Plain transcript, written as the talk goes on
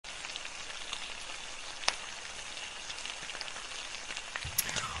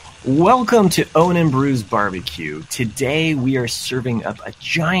Welcome to Owen and Beru's BBQ. Today we are serving up a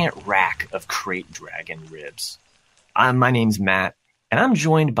giant rack of crate dragon ribs. My name's Matt, and I'm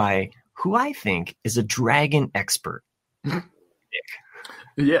joined by who I think is a dragon expert. Nick.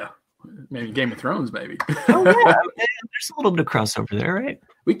 Yeah, maybe Game of Thrones, maybe. Oh yeah, there's a little bit of crossover there, right?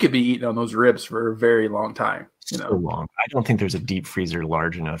 We could be eating on those ribs for a very long time. So long. I don't think there's a deep freezer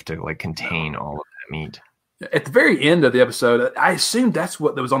large enough to contain all of that meat. At the very end of the episode, I assumed that's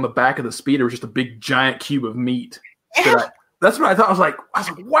what was on the back of the speeder, was just a big giant cube of meat. Yeah. That's what I thought. I was like,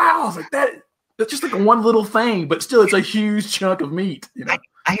 wow. I was like, that's just like one little thing, but still, it's a huge chunk of meat.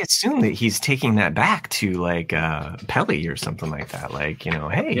 I assume that he's taking that back to Pelly or something like that.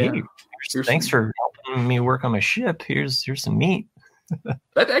 Hey, thanks for helping me work on my ship. Here's some meat.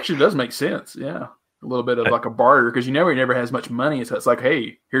 That actually does make sense. Yeah, a little bit of like a barter, because he never has much money, so it's like,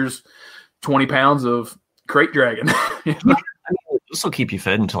 hey, here's 20 pounds of crate dragon. This will keep you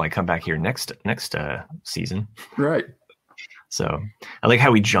fed until I come back here next season. Right. So I like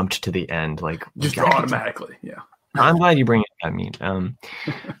how we jumped to the end, just automatically. Yeah. I'm glad you bring up that meat.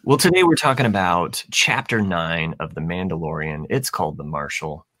 Well, today we're talking about Chapter 9 of The Mandalorian. It's called The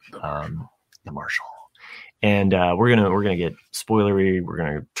Marshal. The Marshal. And we're gonna get spoilery. We're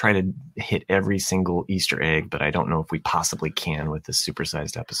gonna try to hit every single Easter egg, but I don't know if we possibly can with this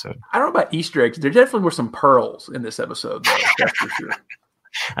supersized episode. I don't know about Easter eggs. There definitely were some pearls in this episode, though, that's for sure.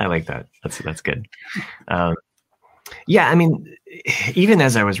 I like that. That's good. Yeah, I mean, even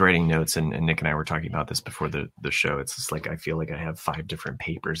as I was writing notes, and Nick and I were talking about this before the show, it's just like I feel like I have 5 different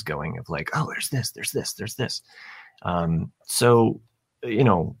papers going of there's this. So,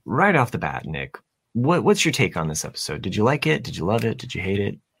 right off the bat, Nick, what's your take on this episode? Did you like it? Did you love it? Did you hate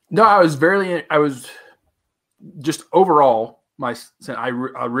it? No, I was just overall, I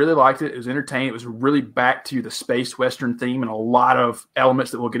really liked it. It was entertaining. It was really back to the space Western theme and a lot of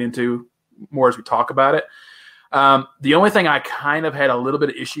elements that we'll get into more as we talk about it. The only thing I kind of had a little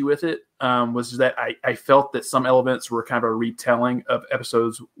bit of issue with it was that I felt that some elements were kind of a retelling of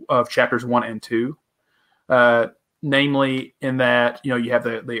episodes of chapters 1 and 2. Namely in that, you have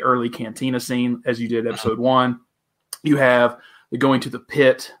the early cantina scene as you did episode 1. You have the going to the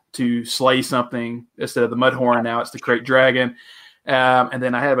pit to slay something instead of the Mudhorn. Now it's the crate dragon. And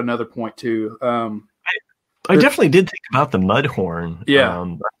then I have another point too. I definitely did think about the Mudhorn.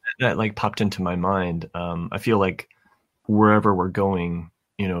 Yeah. That popped into my mind. I feel like wherever we're going,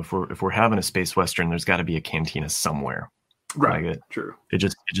 if we're having a space Western, there's got to be a cantina somewhere. Right. True. It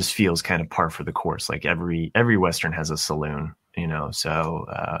just feels kind of par for the course. Like every Western has a saloon, so,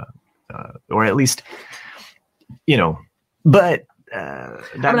 or at least, but,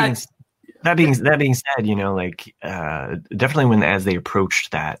 that being said, definitely as they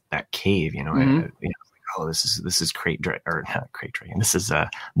approached that cave, this is crate dragon, or not crate dragon. This is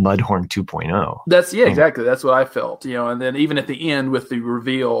Mudhorn 2.0. Exactly. That's what I felt, and then even at the end with the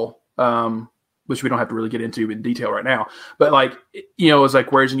reveal, which we don't have to really get into in detail right now, but it was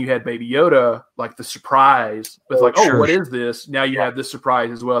like, whereas you had Baby Yoda, the surprise with what is this? Now you have this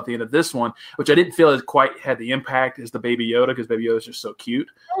surprise as well at the end of this one, which I didn't feel as quite had the impact as the Baby Yoda, because Baby Yoda is just so cute.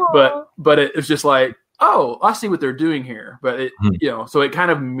 Aww. But it was just like, oh, I see what they're doing here. But it, so it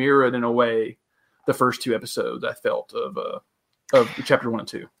kind of mirrored in a way the first 2 episodes I felt of chapter 1 and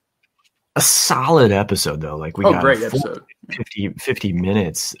 2. A solid episode though. We got great episode. 50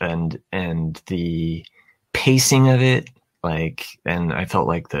 minutes and the pacing of it, and I felt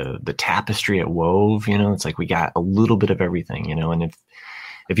like the tapestry it wove, it's like we got a little bit of everything, and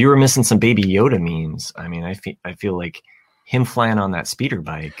if you were missing some Baby Yoda memes, I mean, I feel like him flying on that speeder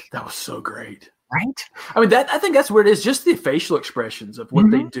bike. That was so great. Right? I mean, I think that's where it is. Just the facial expressions of what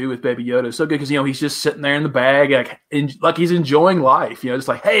they do with Baby Yoda is so good, because he's just sitting there in the bag, like he's enjoying life. Just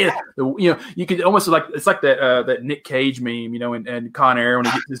like, hey, you could almost it's like that Nick Cage meme, and Con Air when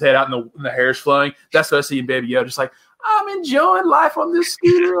he gets his head out and the hair's flowing. That's what I see in Baby Yoda. Just like, I'm enjoying life on this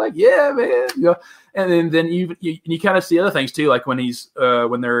scooter. Like, yeah, man. And then you kind of see other things too, like when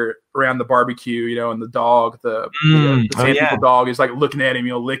when they're around the barbecue, and the dog, the Sand People dog is looking at him,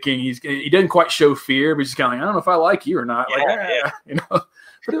 licking. He doesn't quite show fear, but he's kind of like, I don't know if I like you or not.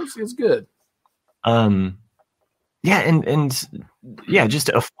 But it was good. Just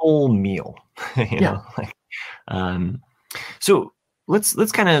a full meal. So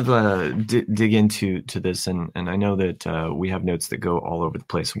let's kind of dig into this, and I know that we have notes that go all over the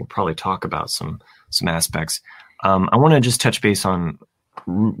place, and we'll probably talk about some aspects. I want to just touch base on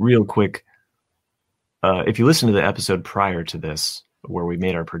real quick. If you listen to the episode prior to this, where we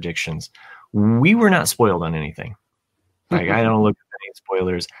made our predictions, we were not spoiled on anything. I don't look at any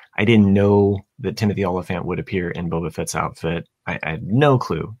spoilers. I didn't know that Timothy Oliphant would appear in Boba Fett's outfit. I had no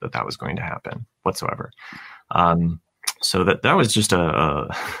clue that was going to happen whatsoever. So that was just a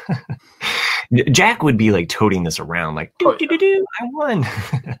Jack would be like toting this around like, I won.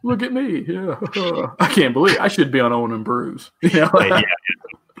 Look at me. Yeah. I can't believe I should be on Owen and Beru's. You know? Right,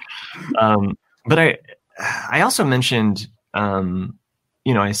 yeah. But I also mentioned,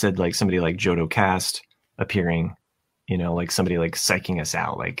 I said like somebody like Jodo Cast appearing, like somebody like psyching us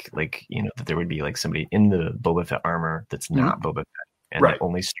out, like, that there would be like somebody in the Boba Fett armor that's not Boba Fett, and that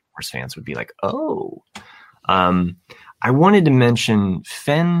only Star Wars fans would be like, oh. I wanted to mention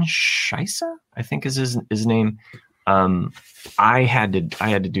Fen Shisa, I think is his name. I had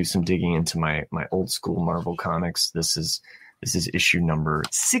to do some digging into my old school Marvel comics. This is issue number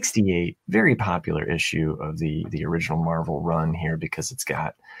 68, very popular issue of the original Marvel run here, because it's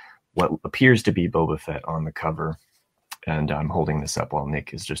got what appears to be Boba Fett on the cover. And I'm holding this up while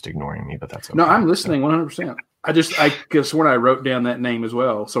Nick is just ignoring me, but that's okay. No, I'm listening 100%. I guess when I wrote down that name as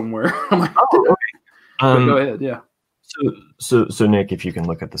well somewhere. I'm like, oh, okay. Go ahead, yeah. So Nick, if you can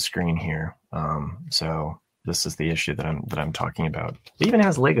look at the screen here. So this is the issue that I'm talking about. It even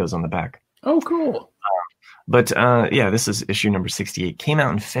has Legos on the back. Oh, cool. But this is issue number 68. Came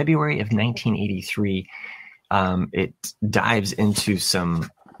out in February of 1983. It dives into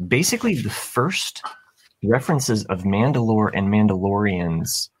basically the first references of Mandalore and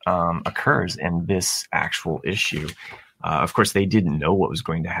Mandalorians occurs in this actual issue. Of course, they didn't know what was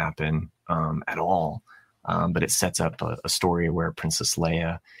going to happen at all. But it sets up a story where Princess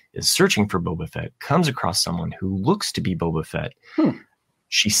Leia is searching for Boba Fett, comes across someone who looks to be Boba Fett.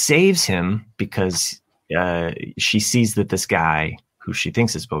 She saves him because she sees that this guy, who she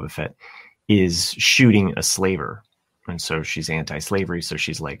thinks is Boba Fett, is shooting a slaver. And so she's anti-slavery. So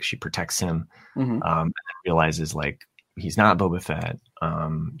she's like, she protects him, and realizes like he's not Boba Fett,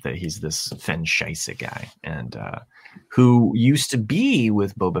 that he's this Fen Shisa guy, and who used to be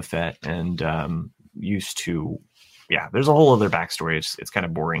with Boba Fett and there's a whole other backstory. It's kind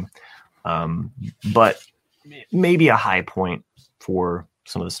of boring, but maybe a high point for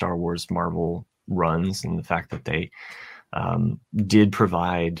some of the Star Wars Marvel runs, and the fact that they did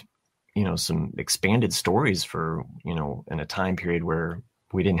provide some expanded stories for in a time period where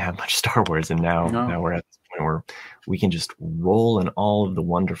we didn't have much Star Wars, and now we're at this point where we can just roll in all of the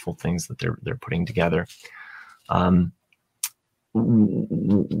wonderful things that they're putting together. I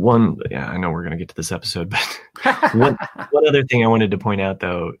know we're going to get to this episode, but one other thing I wanted to point out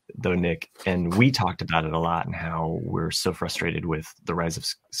though, Nick, and we talked about it a lot, and how we're so frustrated with the Rise of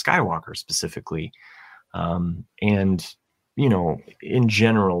Skywalker specifically. And, in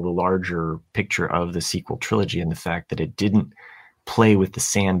general, the larger picture of the sequel trilogy, and the fact that it didn't play with the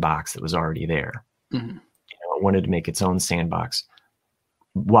sandbox that was already there. It wanted to make its own sandbox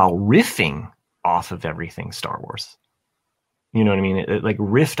while riffing off of everything Star Wars. You know what I mean? It like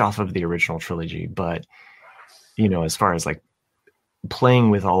riffed off of the original trilogy, but as far as like playing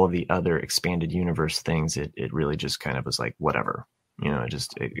with all of the other expanded universe things, it really just kind of was like, whatever,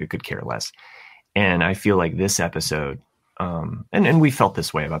 it could care less. And I feel like this episode, and we felt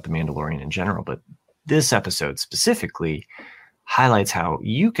this way about The Mandalorian in general, but this episode specifically highlights how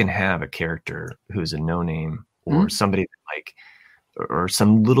you can have a character who's a no-name, or somebody that like, or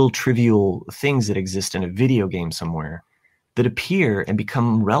some little trivial things that exist in a video game somewhere that appear and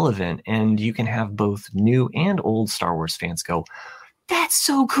become relevant, and you can have both new and old Star Wars fans go, that's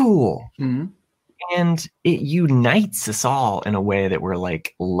so cool. And it unites us all in a way that we're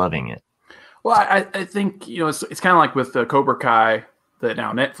like loving it. Well, I think, it's kind of like with the Cobra Kai that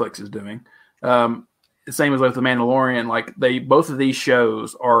now Netflix is doing. The same as with The Mandalorian. Like both of these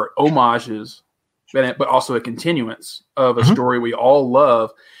shows are homages, but also a continuance of a story we all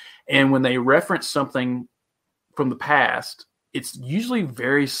love. And when they reference something from the past, it's usually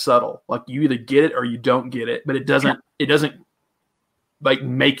very subtle. Like you either get it or you don't get it, but it doesn't like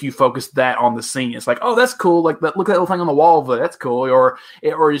make you focus that on the scene. It's like, oh, that's cool. Like look at that little thing on the wall over there. That's cool. Or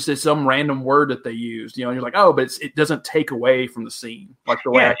it's just some random word that they used, and you're like, oh, but it doesn't take away from the scene. Like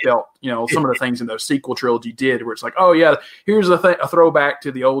the way I felt, some of the things in the sequel trilogy did, where it's like, oh yeah, here's a throwback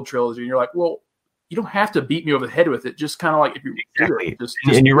to the old trilogy. And you're like, well, you don't have to beat me over the head with it. Just kind of like if you exactly.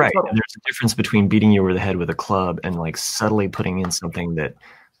 And you're right. And there's a difference between beating you over the head with a club and like subtly putting in something that,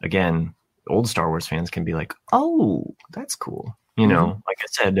 again, old Star Wars fans can be like, oh, that's cool. Like I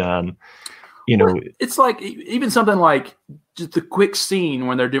said, it's like even something like just the quick scene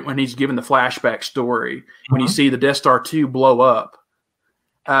when he's given the flashback story, when you see the Death Star 2 blow up.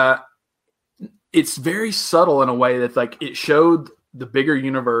 It's very subtle in a way that like it showed the bigger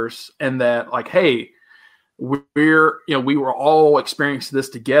universe, and that like, hey, we were all experiencing this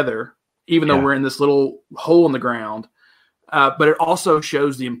together, even though we're in this little hole in the ground. but it also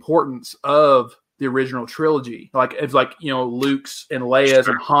shows the importance of the original trilogy. Like it's like, Luke's and Leia's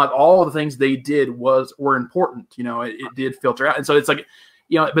and Han, all the things they did were important. It did filter out. And so it's like,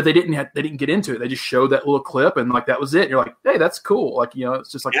 but they didn't get into it. They just showed that little clip and like, that was it. And you're like, hey, that's cool. Like,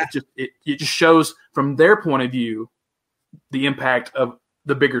 it's just like, it just shows from their point of view, the impact of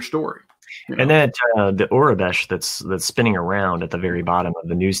the bigger story. And that the Urabesh that's spinning around at the very bottom of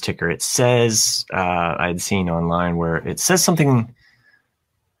the news ticker, it says, I'd seen online where it says something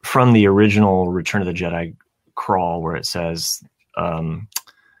from the original Return of the Jedi crawl where it says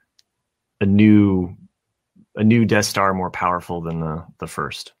a new Death Star more powerful than the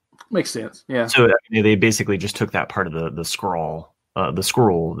first. Makes sense. Yeah. So they basically just took that part of the scroll,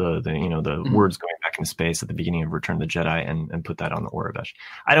 the words going back into space at the beginning of Return of the Jedi and put that on the Urabesh.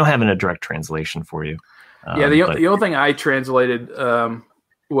 I don't have a direct translation for you. The only thing I translated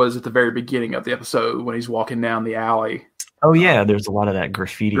was at the very beginning of the episode when he's walking down the alley. Oh yeah, there's a lot of that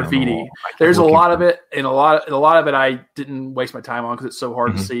graffiti. On the wall. There's a lot of it, and a lot of it I didn't waste my time on because it's so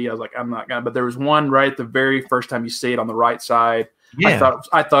hard to see. I was like, I'm not gonna. But there was one right the very first time you see it on the right side. Yeah.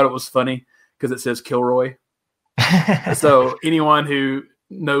 I thought it was funny because it says Kilroy. So anyone who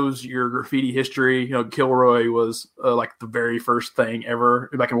knows your graffiti history, Kilroy was like the very first thing ever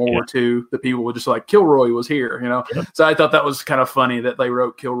back in World War II. The people would just like Kilroy was here, Yep. So I thought that was kind of funny that they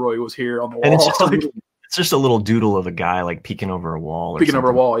wrote Kilroy was here on the wall. And it's just a little doodle of a guy like peeking over a wall. Over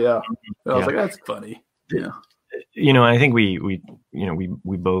a wall, yeah. I was like, that's funny. Yeah. I think we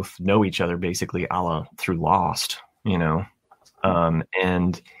both know each other basically a la through Lost, and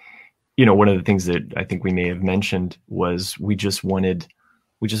one of the things that I think we may have mentioned was we just wanted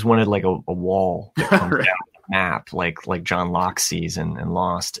like a wall that comes down the map, like John Locke sees in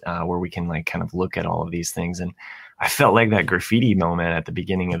Lost, where we can like kind of look at all of these things. And I felt like that graffiti moment at the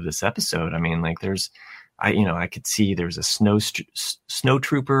beginning of this episode. I mean, like I could see there's a snow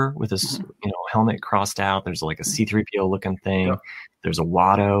trooper with a helmet crossed out. There's like a C-3PO looking thing. Yeah. There's a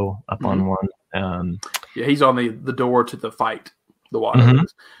Watto up on one. He's on the door to the fight. The Watto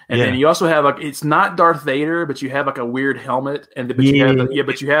is. And then you also have like, it's not Darth Vader, but you have like a weird helmet, but you have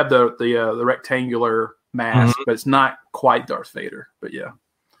the rectangular mask, but it's not quite Darth Vader. But yeah.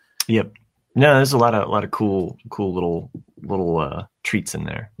 Yep. No, there's a lot of cool little treats in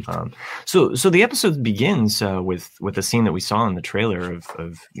there. So the episode begins with a scene that we saw in the trailer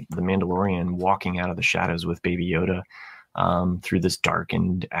of the Mandalorian walking out of the shadows with Baby Yoda through this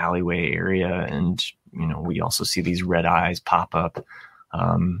darkened alleyway area, and we also see these red eyes pop up.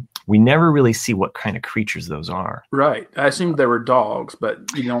 We never really see what kind of creatures those are. Right. I assumed they were dogs, but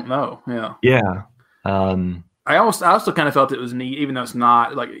you don't know. Yeah. Yeah. I also kind of felt it was neat, even though it's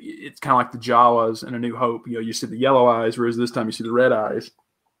not like, it's kind of like the Jawas in A New Hope. You see the yellow eyes, whereas this time you see the red eyes,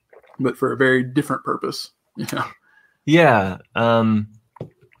 but for a very different purpose. Yeah.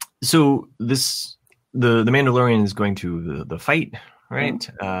 So the Mandalorian is going to the fight, right?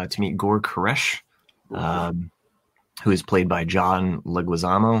 To meet Gor Koresh, who is played by John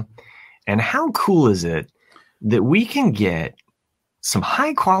Leguizamo. And how cool is it that we can get some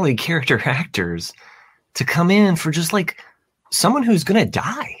high quality character actors to come in for just like someone who's going to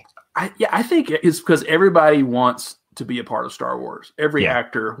die? I think it's because everybody wants to be a part of Star Wars. Every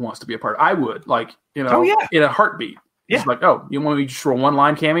actor wants to be a part. I would in a heartbeat. Yeah. It's like, oh, you want me just for a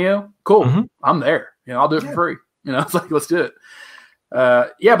one-line cameo? Cool. I'm there. I'll do it for free. It's like, let's do it.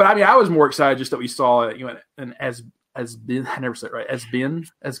 But I mean, I was more excited just that we saw an Asbin, I never say it right.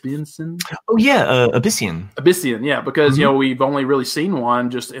 Asbinson. Oh yeah, Abyssian. Yeah, because we've only really seen one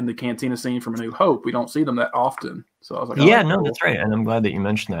just in the cantina scene from A New Hope. We don't see them that often. So I was like, cool. That's right. And I'm glad that you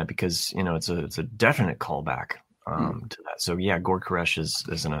mentioned that because it's a definite callback to that. So yeah, Gor Koresh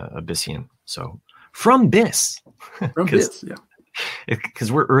is an Abyssian. So from Biss,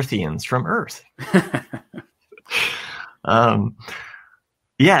 because we're Earthians from Earth. I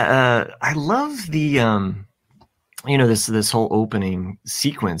love the this whole opening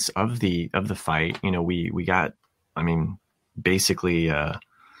sequence of the fight. We got, I mean, basically, a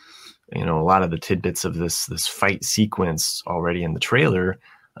lot of the tidbits of this fight sequence already in the trailer,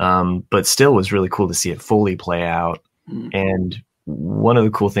 but still was really cool to see it fully play out. And one of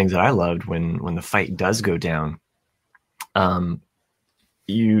the cool things that I loved when the fight does go down,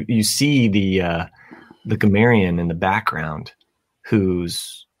 you see the Gamorrean in the background,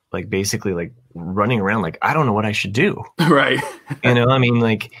 who's like basically like running around like, I don't know what I should do. Right. I mean,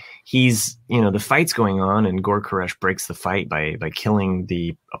 like he's, the fight's going on and Gor Koresh breaks the fight by killing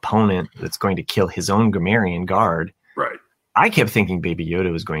the opponent that's going to kill his own Gamorrean guard. Right. I kept thinking Baby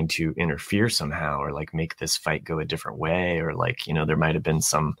Yoda was going to interfere somehow or like make this fight go a different way, or like, there might have been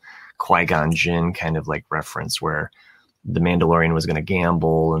some Qui-Gon Jinn kind of like reference where the Mandalorian was going to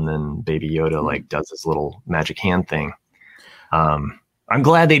gamble, and then Baby Yoda like does his little magic hand thing. I'm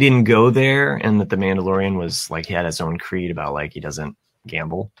glad they didn't go there, and that the Mandalorian was like, he had his own creed about like, he doesn't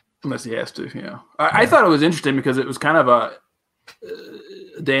gamble. Unless he has to, yeah. I thought it was interesting because it was kind of a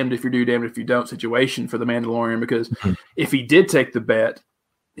damned if you do, damned if you don't situation for the Mandalorian, because if he did take the bet,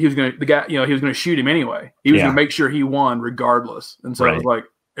 he was going to shoot him anyway. He was going to make sure he won regardless. And so it was like,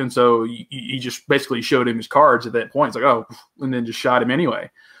 and so he just basically showed him his cards at that point. It's like, oh, and then just shot him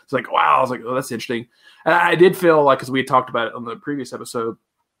anyway. It's like, wow. I was like, oh, that's interesting. And I did feel like, because we had talked about it on the previous episode,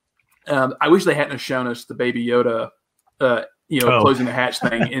 I wish they hadn't shown us the Baby Yoda, closing the hatch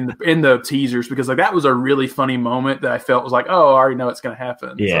thing in the teasers, because like that was a really funny moment that I felt was like, oh, I already know it's going to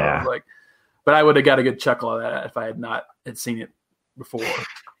happen. Yeah. So I was like, but I would have got a good chuckle out of that if I had seen it before.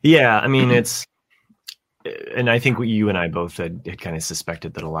 Yeah, I mean and I think you and I both had kind of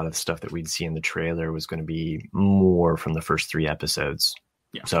suspected that a lot of the stuff that we'd see in the trailer was going to be more from the first 3 episodes.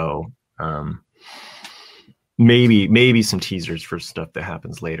 Yeah. So maybe some teasers for stuff that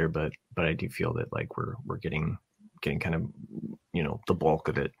happens later, but I do feel that like we're getting kind of, the bulk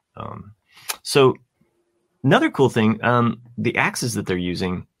of it. So another cool thing, the axes that they're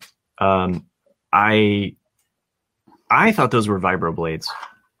using, I thought those were vibro blades,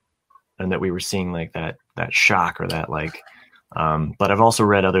 and that we were seeing like that shock or that like, but I've also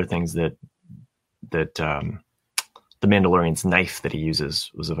read other things that the Mandalorian's knife that he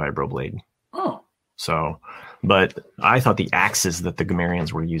uses was a vibro blade. Oh, so, but I thought the axes that the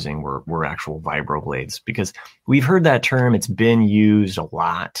Gamorreans were using were actual vibro blades, because we've heard that term. It's been used a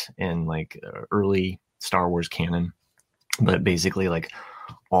lot in like early Star Wars canon, but basically like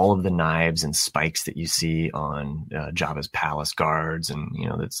all of the knives and spikes that you see on Jabba's palace guards, and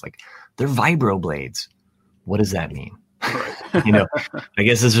that's like, they're vibro blades. What does that mean? Right. I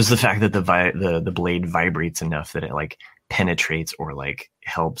guess it's just the fact that the blade vibrates enough that it like penetrates or like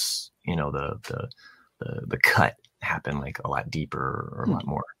helps the cut happen like a lot deeper or a lot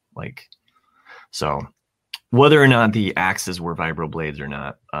more like. So whether or not the axes were vibro blades or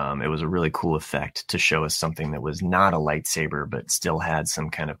not, it was a really cool effect to show us something that was not a lightsaber but still had some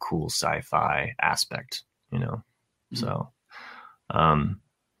kind of cool sci-fi aspect,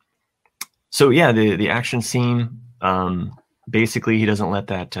 So yeah, the action scene, basically he doesn't let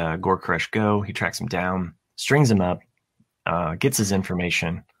that Gore Crush go. He tracks him down, strings him up, gets his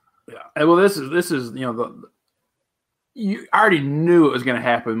information. Yeah. And well, this is you already knew it was going to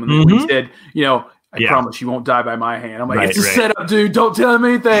happen when he said, I promise you won't die by my hand. I'm like, it's a setup, dude. Don't tell him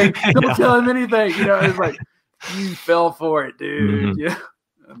anything. Don't tell him anything. It's like, you fell for it, dude. Yeah.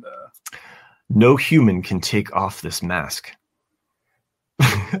 And, no human can take off this mask.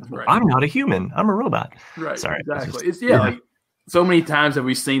 Right. I'm not a human. I'm a robot. Right. Sorry. Exactly. Like so many times have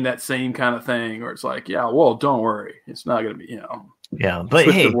we seen that same kind of thing where it's like, yeah, well, don't worry. It's not going to be, Yeah. But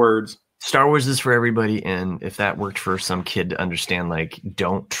hey, words. Star Wars is for everybody. And if that worked for some kid to understand, like,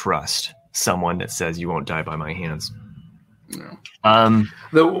 don't trust someone that says you won't die by my hands. Yeah.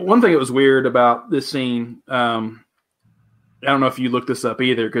 The one thing that was weird about this scene, I don't know if you looked this up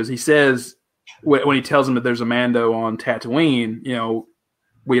either, because he says when he tells him that there's a Mando on Tatooine,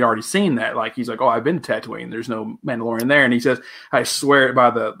 we'd already seen that. Like, he's like, oh, I've been to Tatooine. There's no Mandalorian there. And he says, I swear it by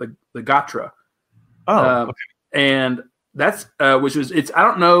the Gatra. Oh, okay. And that's, which was, I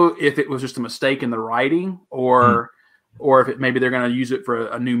don't know if it was just a mistake in the writing or if maybe they're going to use it for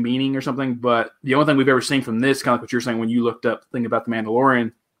a new meaning or something. But the only thing we've ever seen from this, kind of like what you're saying when you looked up the thing about the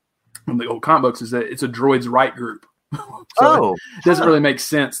Mandalorian from the old comic books, is that it's a droid's right group. So it doesn't really make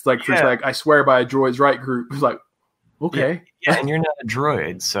sense. Like, for like, I swear by a droid's right group. It's like, okay. Yeah, and you're not a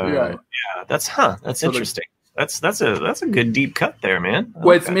droid. So yeah, that's interesting. That's a good deep cut there, man.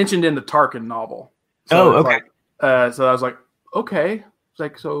 Well, it's mentioned in the Tarkin novel. So okay. So I was like, okay. It's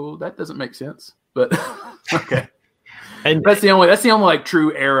like, so that doesn't make sense. But okay. And that's the only like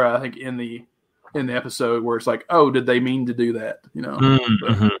true era, I think, in the episode where it's like, oh, did they mean to do that?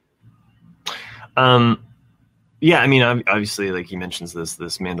 Yeah, I mean, obviously, like he mentions this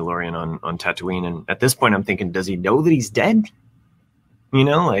Mandalorian on Tatooine, and at this point, I'm thinking, does he know that he's dead?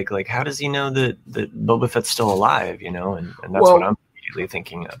 Like how does he know that Boba Fett's still alive? And that's what I'm immediately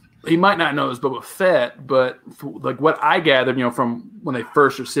thinking of. He might not know it's Boba Fett, but like what I gathered, from when they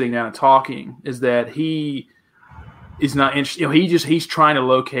first are sitting down and talking, is that he is not interested. He's trying to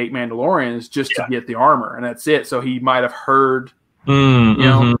locate Mandalorians just to get the armor, and that's it. So he might have heard,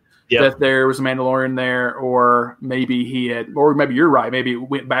 that there was a Mandalorian there, or maybe maybe you're right. Maybe it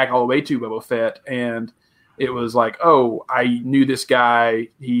went back all the way to Boba Fett, and it was like, oh, I knew this guy.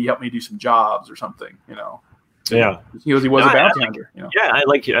 He helped me do some jobs or something, Yeah, he was a bounty hunter. You know? Yeah, I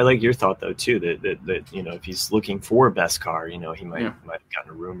like your thought though too. That you know, if he's looking for Beskar, you know, he might have gotten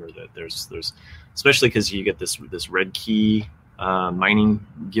a rumor that there's especially because you get this Red Key mining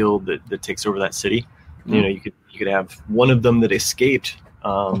guild that takes over that city. Mm-hmm. You know, you could have one of them that escaped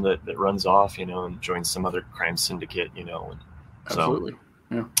that runs off, you know, and joins some other crime syndicate, you know. And absolutely.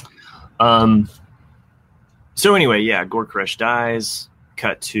 So, yeah. So anyway, yeah, Gor Koresh dies.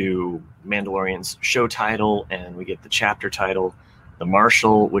 Cut to Mandalorian's show title, and we get the chapter title, The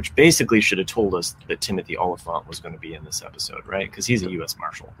Marshal, which basically should have told us that Timothy Oliphant was going to be in this episode, right? Because he's a U.S.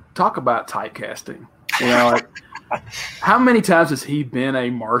 Marshal. Talk about typecasting. You know, like, how many times has he been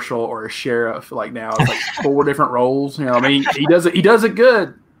a marshal or a sheriff? Like now, it's like 4 different roles. You know, I mean, he does it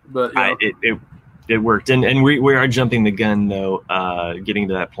good, but you know. It worked, and we are jumping the gun though, getting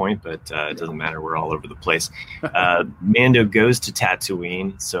to that point, but it doesn't matter. We're all over the place. Mando goes to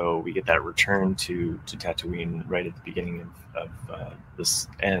Tatooine, so we get that return to Tatooine right at the beginning of this,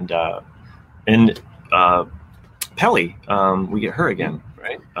 and Peli, we get her again,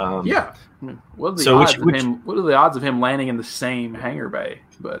 right? Yeah. I mean, what are the odds of him landing in the same hangar bay?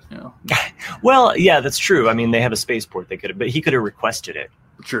 But you know, well, yeah, that's true. I mean, they have a spaceport. But he could have requested it.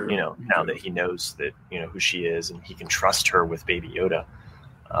 True. You know, now that he knows that, you know, who she is and he can trust her with Baby Yoda.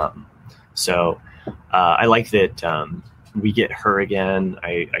 So I like that we get her again.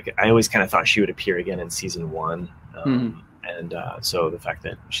 I always kind of thought she would appear again in season 1. And so the fact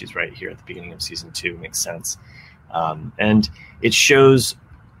that she's right here at the beginning of season 2 makes sense. And it shows,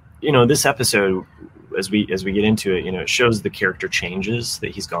 you know, this episode, as we get into it, you know, it shows the character changes that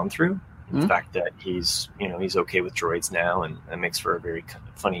he's gone through. The fact that he's okay with droids now, and that makes for a very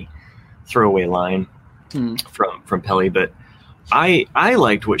funny throwaway line from Peli. But I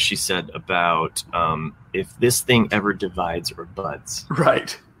liked what she said about if this thing ever divides or buds,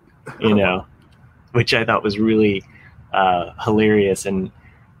 right? You know, which I thought was really hilarious, and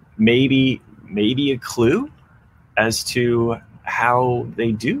maybe a clue as to how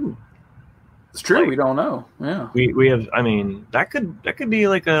they do. It's true. Like, we don't know. Yeah, we have. I mean, that could be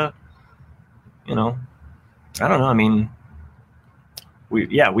like a. You know, I don't know. I mean, we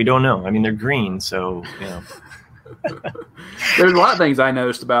don't know. I mean, they're green, so you know. There's a lot of things I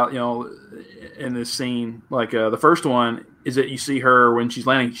noticed about, you know, in this scene. Like the first one is that you see her when she's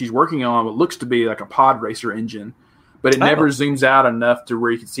landing. She's working on what looks to be like a pod racer engine, but it never zooms out enough to where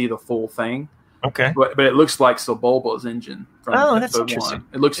you can see the full thing. Okay. But it looks like Sebulba's engine from that's interesting. 1.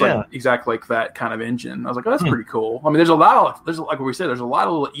 It looks like exactly like that kind of engine. I was like, oh, that's pretty cool. I mean, there's like what we said, there's a lot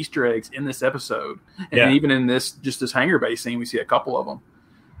of little Easter eggs in this episode. And even in this hangar base scene, we see a couple of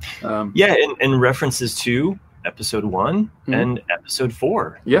them. And references to episode 1 and episode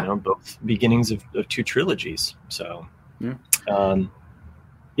 4. Yeah. You know, both beginnings of 2 trilogies. So, go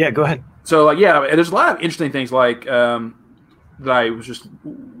ahead. So, there's a lot of interesting things like that I was just...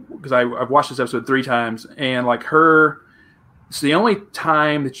 because I've watched this episode 3 times, and like her, it's the only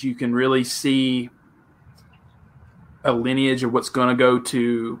time that you can really see a lineage of what's going to go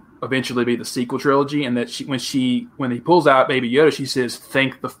to eventually be the sequel trilogy. And that when he pulls out Baby Yoda, she says,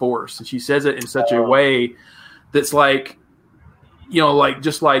 "Thank the Force," and she says it in such a way that's like, you know, like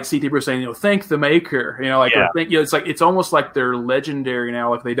just like C.T. Bruce saying, you know, "Thank the Maker," you know, like it's like it's almost like they're legendary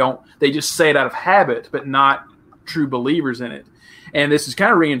now. Like they just say it out of habit, but not true believers in it. And this is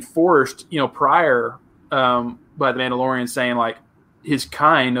kind of reinforced, you know, prior by the Mandalorian saying like his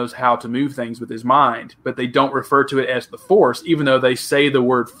kind knows how to move things with his mind, but they don't refer to it as the Force, even though they say the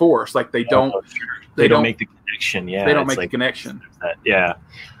word Force. Like they don't make the connection. Yeah, they don't make the connection. Yeah,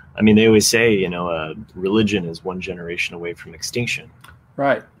 I mean, they always say, you know, religion is 1 generation away from extinction.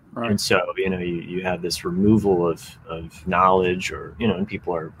 Right. And so, you know, you have this removal of knowledge, or you know, and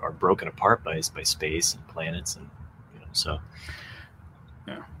people are broken apart by space and planets, and you know, so.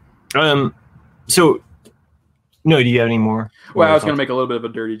 Yeah. So, no. Do you have any more? Well, I was going to make a little bit of a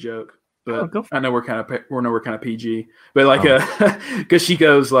dirty joke, but I know we're kind of PG. But like, because she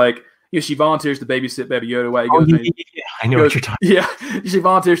goes like, you know, she volunteers to babysit Baby Yoda while he goes. I know what you're talking. Yeah, she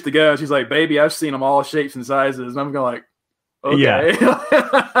volunteers to go. She's like, "Baby, I've seen them all shapes and sizes," and I'm going like, okay. Yeah.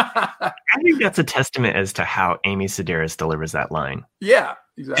 I think that's a testament as to how Amy Sedaris delivers that line. Yeah.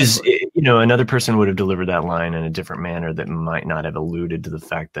 Exactly. You know, another person would have delivered that line in a different manner that might not have alluded to the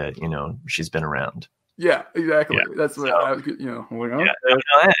fact that, you know, she's been around. Yeah, exactly. Yeah. That's what I was, you know. Like,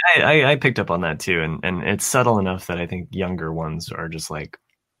 I picked up on that too, and it's subtle enough that I think younger ones are just like,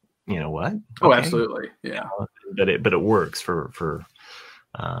 you know what? Okay. Oh, absolutely. Yeah. You know, but it works for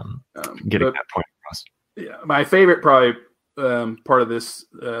getting that point across. Yeah, my favorite probably part of this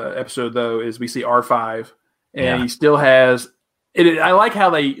episode though is we see R5, and he still has. I like how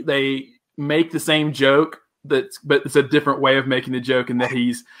they make the same joke but it's a different way of making the joke, and that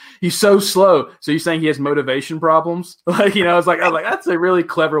he's so slow. So you're saying he has motivation problems? Like, I was like, that's a really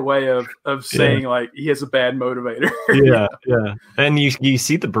clever way of saying like he has a bad motivator. Yeah. And you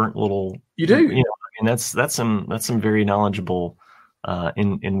see the burnt little. You do. I mean, that's some very knowledgeable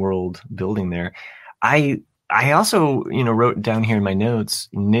in world building there. I also wrote down here in my notes,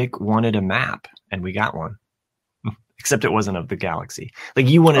 Nick wanted a map, and we got one. Except it wasn't of the galaxy. Like,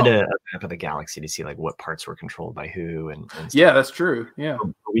 you wanted a map of the galaxy to see like what parts were controlled by who, and yeah, that's true. Yeah,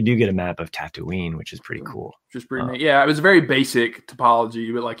 but we do get a map of Tatooine, which is pretty cool. Which is pretty neat. Yeah, it was very basic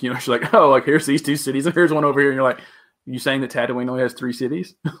topology, but like she's like, oh, like here's these two cities, and here's one over here, and you're like, you saying that Tatooine only has 3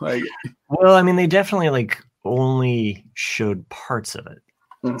 cities? Like, well, I mean, they definitely like only showed parts of it,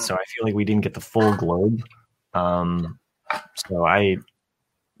 so I feel like we didn't get the full globe. So I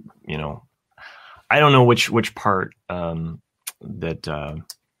don't know which part that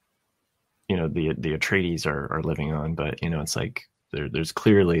the Atreides are living on, but it's like there's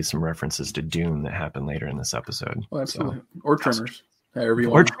clearly some references to Dune that happen later in this episode. Well, absolutely. So, or Tremors, however you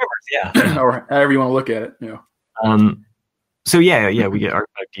want. Or Tremors, yeah, or however you want to look at it. So yeah, we get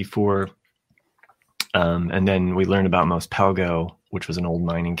Archive D4, and then we learn about Mos Pelgo, which was an old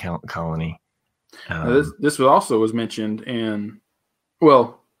mining colony. This was mentioned in,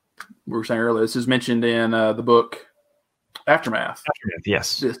 well, we were saying earlier, this is mentioned in the book Aftermath.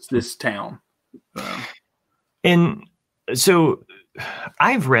 Yes. This town. And so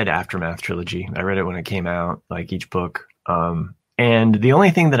I've read Aftermath trilogy. I read it when it came out, like each book. And the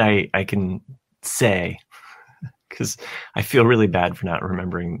only thing that I can say, because I feel really bad for not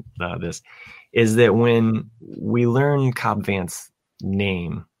remembering this, is that when we learn Cobb Vanth's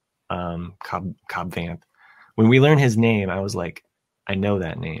name, Cobb Vanth, when we learn his name, I was like, I know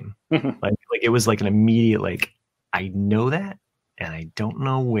that name. like it was like an immediate, like, I know that, and I don't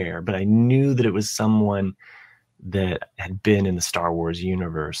know where, but I knew that it was someone that had been in the Star Wars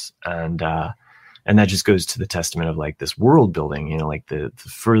universe. And that just goes to the testament of like this world building, like the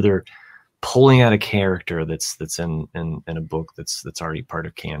further pulling out a character that's in a book that's already part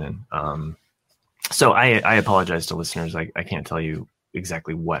of canon. So I apologize to listeners. I can't tell you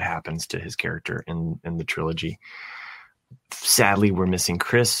exactly what happens to his character in the trilogy. Sadly, we're missing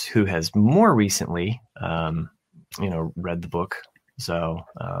Chris, who has more recently, read the book. So,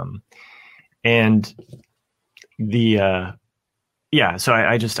 and the, so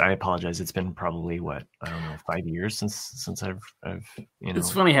I apologize. It's been probably 5 years since I've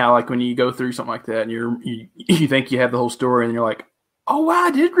It's funny how like when you go through something like that and you think you have the whole story and you're like, oh wow,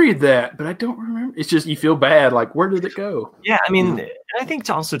 I did read that, but I don't remember. It's just, you feel bad. Like, where did it go? Yeah. I mean, I think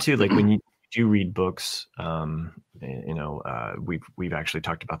also too, like when you do read books, we've actually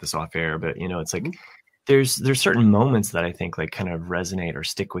talked about this off air, but it's like, there's certain moments that I think like kind of resonate or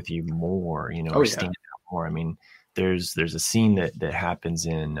stick with you more, or stand out more. I mean, there's a scene that happens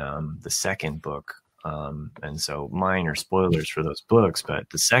in the second book. And so minor spoilers for those books, but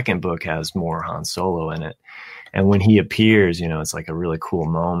the second book has more Han Solo in it. And when he appears, it's like a really cool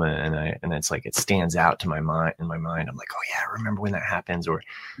moment. And it's like, it stands out to my mind. I'm like, oh yeah, I remember when that happens. Or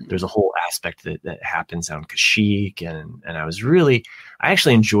there's a whole aspect that happens on Kashyyyk. And I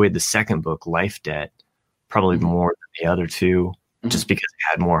actually enjoyed the second book, Life Debt, probably more than the other two, just because it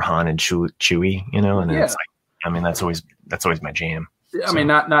had more Han and Chewie, and it's like, I mean, that's always my jam. I mean,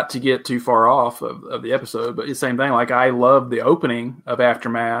 not to get too far off of the episode, but it's the same thing. Like, I love the opening of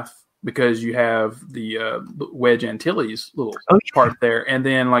Aftermath because you have the Wedge Antilles little part there, and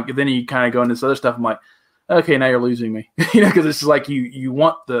then you kind of go into this other stuff. I'm like, okay, now you're losing me, because it's just like you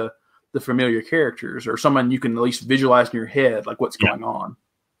want the familiar characters or someone you can at least visualize in your head, like what's going on.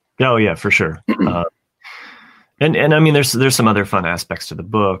 Oh yeah, for sure. And I mean, there's some other fun aspects to the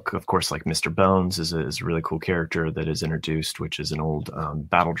book. Of course, like Mr. Bones is a really cool character that is introduced, which is an old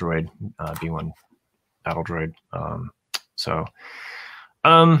battle droid, B1 battle droid.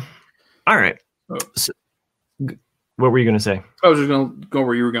 All right. So, what were you going to say? I was just going to go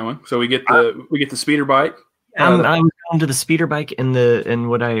where you were going. So we get the speeder bike. I'm going to the speeder bike, and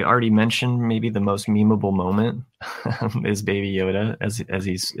what I already mentioned, maybe the most memeable moment is Baby Yoda as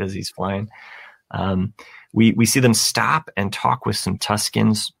he's flying. We see them stop and talk with some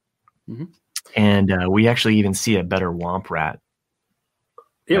Tuskens, and we actually even see a better Womp Rat.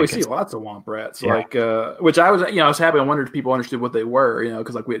 Yeah, we see lots of Womp Rats, which I was happy. I wondered if people understood what they were,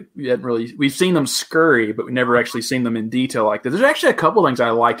 because like we hadn't really, we've seen them scurry, but we never actually seen them in detail like that. There's actually a couple things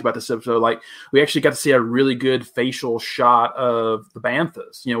I liked about this episode. Like, we actually got to see a really good facial shot of the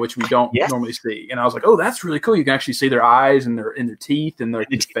Banthas, which we don't normally see. And I was like, oh, that's really cool. You can actually see their eyes and their teeth and their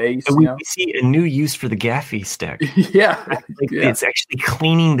face. And we see a new use for the Gaffy stick. Yeah. It's actually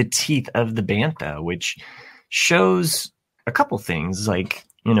cleaning the teeth of the Bantha, which shows a couple things, like,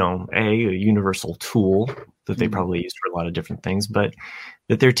 a universal tool that they probably use for a lot of different things, but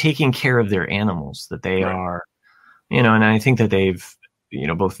that they're taking care of their animals, that they are, and I think that they've,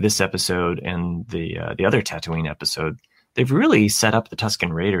 both this episode and the other Tatooine episode, they've really set up the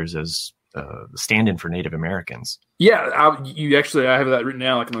Tusken Raiders as stand-in for Native Americans. Yeah, I have that written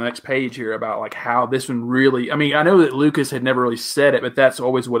down, like on the next page here, about like how this one really. I mean, I know that Lucas had never really said it, but that's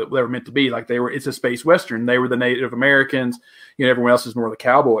always what they were meant to be. Like it's a space western. They were the Native Americans. Everyone else is more the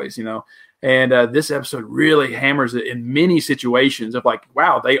cowboys. And this episode really hammers it in many situations of like,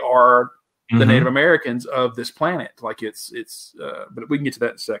 wow, they are the Native Americans of this planet. Like it's. But we can get to that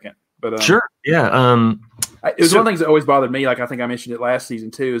in a second. But sure, yeah. It was one of the things that always bothered me. Like I think I mentioned it last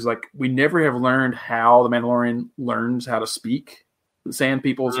season too. Is like we never have learned how the Mandalorian learns how to speak the Sand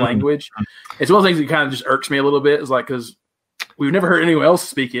People's language. It's one of the things that kind of just irks me a little bit. Is like because we've never heard anyone else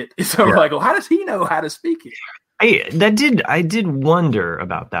speak it. So we're like, well, how does he know how to speak it? I did wonder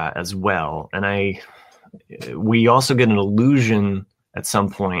about that as well, and we also get an allusion at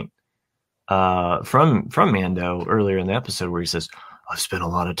some point from Mando earlier in the episode where he says, I've spent a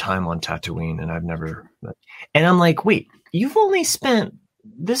lot of time on Tatooine and I've never. And I'm like, wait, you've only spent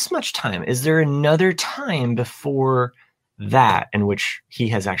this much time. Is there another time before that in which he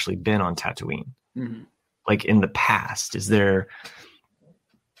has actually been on Tatooine? Mm-hmm. Like in the past, is there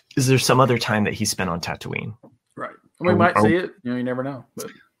some other time that he spent on Tatooine? Right. We might see it. You never know.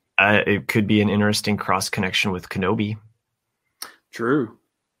 But it could be an interesting cross connection with Kenobi. True.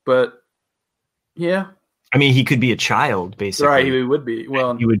 But yeah. I mean, he could be a child, basically. Right, he would be.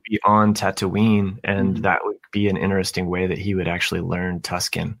 Well, he would be on Tatooine, and that would be an interesting way that he would actually learn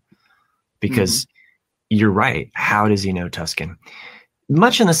Tusken. Because you're right. How does he know Tusken?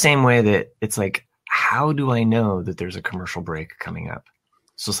 Much in the same way that it's like, how do I know that there's a commercial break coming up?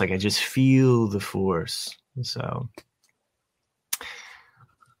 So it's like I just feel the Force. So,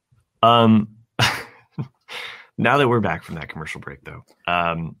 now that we're back from that commercial break, though.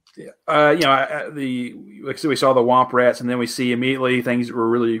 We saw the Womp Rats, and then we see immediately things that we're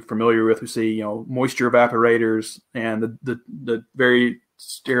really familiar with. We see, moisture evaporators and the very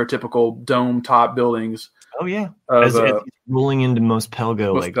stereotypical dome top buildings. Oh yeah, as he's rolling into Mos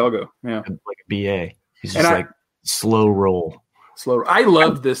Pelgo, like a BA. He's just slow roll. I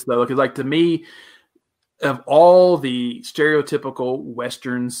love this though, because like to me, of all the stereotypical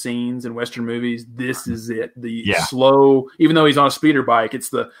Western scenes in Western movies, this is it. The slow, even though he's on a speeder bike, it's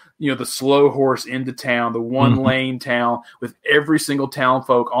the slow horse into town, the one lane town with every single town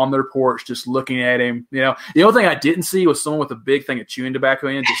folk on their porch just looking at him. The only thing I didn't see was someone with a big thing of chewing tobacco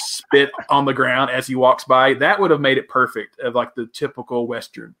in just spit on the ground as he walks by. That would have made it perfect of like the typical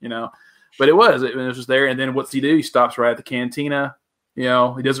Western, But it was just there. And then what's he do? He stops right at the cantina. He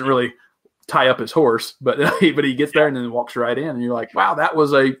doesn't really tie up his horse, but he gets there and then walks right in, and you're like, wow, that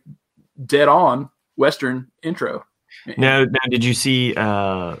was a dead on Western intro. Now did you see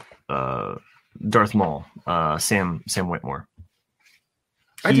Darth Maul, Sam Witwer?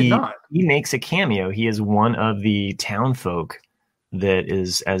 I did not. He makes a cameo. He is one of the town folk that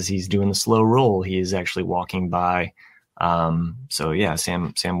is, as he's doing the slow roll, he is actually walking by. So yeah,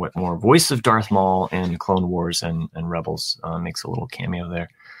 Sam Witwer, voice of Darth Maul in Clone Wars and Rebels, makes a little cameo there.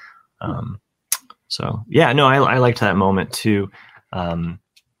 So yeah, no, I liked that moment too.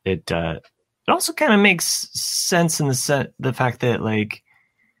 It also kind of makes sense in the fact that, like,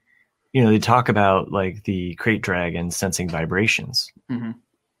 they talk about like the crate dragon sensing vibrations,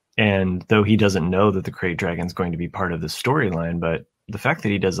 and though he doesn't know that the crate dragon is going to be part of the storyline, but the fact that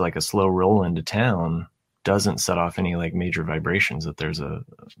he does like a slow roll into town doesn't set off any like major vibrations that there's a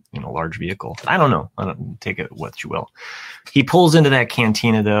large vehicle. I don't know. I don't take it what you will. He pulls into that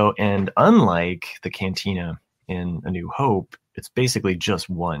cantina though, and unlike the cantina in A New Hope, it's basically just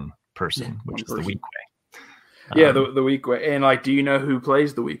one person, which is the Weequay. Yeah, the Weequay. And like, do you know who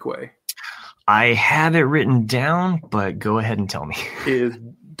plays the Weequay? I have it written down, but go ahead and tell me. Is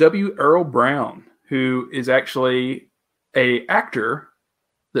W. Earl Brown, who is actually a actor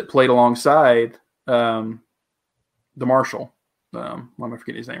that played alongside the Marshal. I'm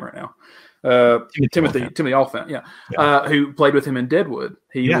forgetting his name right now. Timothy Olyphant, who played with him in Deadwood.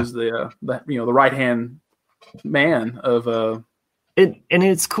 He was the right hand man of. And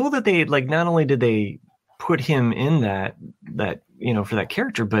it's cool that they not only did they put him in that for that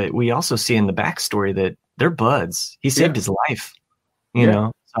character, but we also see in the backstory that they're buds. He saved his life. You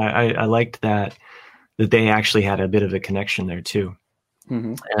know, so I liked that they actually had a bit of a connection there too.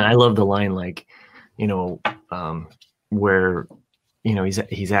 And I love the line where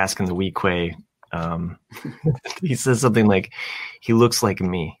he's asking the Weequay, He says something like, "He looks like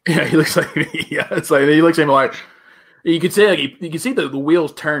me." Yeah, he looks like me. Yeah, it's like he looks at me like you could say you can see the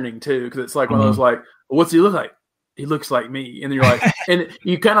wheels turning too, because it's like one of those like, well, what's he look like? He looks like me, and you're like, and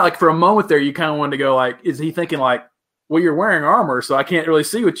you kind of like for a moment there, you kind of wanted to go like, is he thinking like, well, you're wearing armor, so I can't really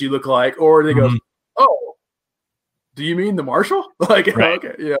see what you look like, or they go, oh, do you mean the marshal? Like,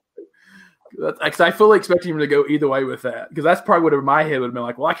 okay, yeah. Because I fully expected him to go either way with that, because that's probably what in my head would have been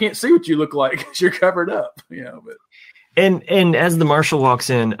like, well, I can't see what you look like because you're covered up, But and as the marshal walks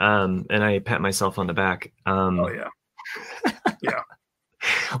in, and I pat myself on the back. Oh yeah, yeah.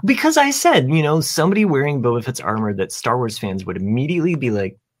 Because I said, somebody wearing Boba Fett's armor that Star Wars fans would immediately be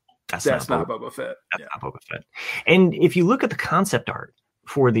like, that's not Boba Fett. That's not Boba Fett. And if you look at the concept art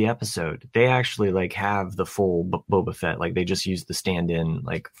for the episode, they actually like have the full Boba Fett. Like they just used the stand-in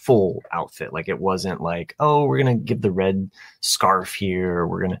like full outfit. Like it wasn't like, oh, we're going to give the red scarf here.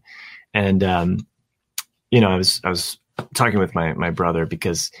 We're going to, and, I was talking with my brother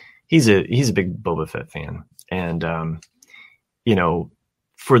because he's a big Boba Fett fan. And,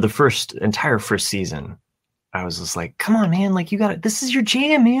 for the entire first season, I was just like, come on, man. Like you got it. This is your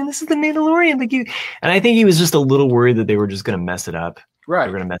jam, man. This is the Mandalorian. And I think he was just a little worried that they were just going to mess it up. Right.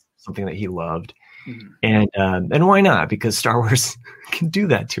 They were going to mess up something that he loved. Mm-hmm. And why not? Because Star Wars can do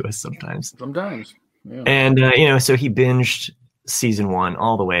that to us sometimes. Sometimes. Yeah. And, so he binged season 1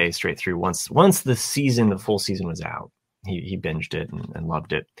 all the way straight through. Once the full season was out, he binged it and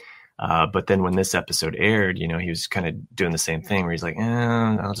loved it. But then when this episode aired, he was kind of doing the same thing where he's like,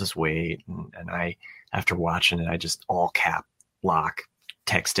 I'll just wait. And I, after watching it, I just all cap lock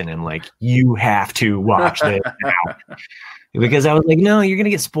texting him like, you have to watch this now. Because I was like, no, you're going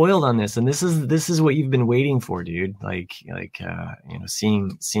to get spoiled on this. And this is what you've been waiting for, dude.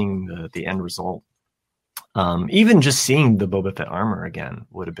 Seeing the end result. Even just seeing the Boba Fett armor again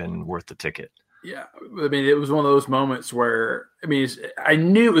would have been worth the ticket. Yeah, I mean, it was one of those moments where, I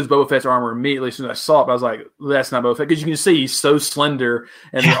knew it was Boba Fett's armor immediately as soon as I saw it, but I was like, that's not Boba Fett, because you can see he's so slender,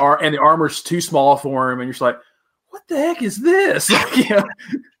 and the armor's too small for him, and you're just like, what the heck is this?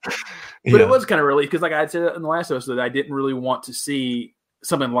 But it was kind of relief, because like I had said in the last episode, I didn't really want to see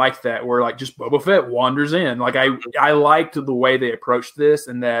something like that, where like just Boba Fett wanders in. Like I liked the way they approached this,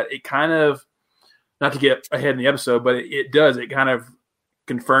 and that it kind of, not to get ahead in the episode, but it kind of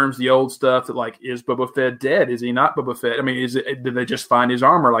confirms the old stuff that like, is Boba Fett dead? Is he not Boba Fett? Did they just find his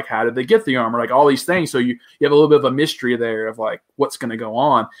armor? Like, how did they get the armor? Like all these things. So you have a little bit of a mystery there of like what's going to go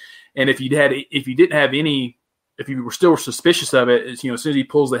on. And if you were still suspicious of it, as soon as he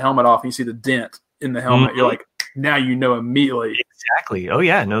pulls the helmet off and you see the dent in the helmet, you're like, now immediately. Exactly. Oh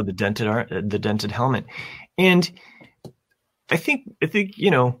yeah, no, the dented helmet. And I think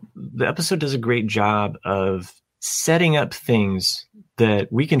the episode does a great job of setting up things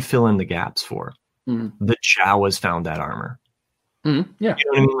that we can fill in the gaps for. The Jawas found that armor. Yeah, you know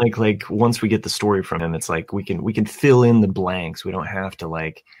what I mean. Like once we get the story from him, it's like we can fill in the blanks. We don't have to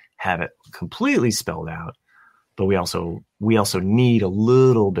like have it completely spelled out, but we also need a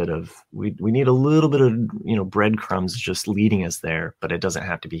little bit of breadcrumbs just leading us there. But it doesn't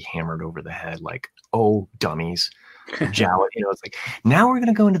have to be hammered over the head like, oh, dummies. Jawa, it's like now we're going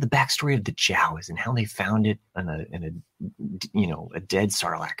to go into the backstory of the Jawas and how they found it in a dead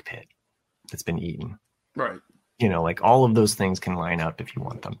Sarlacc pit that's been eaten. Right. Like all of those things can line up if you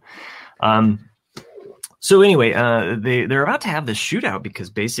want them. So anyway, they're about to have this shootout because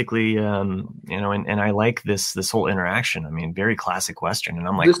basically, and I like this whole interaction. Very classic Western, and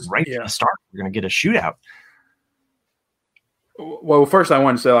I'm like, from the start, we're going to get a shootout. Well, first I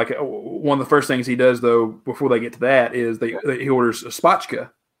wanted to say, like, one of the first things he does, though, before they get to that, is he orders a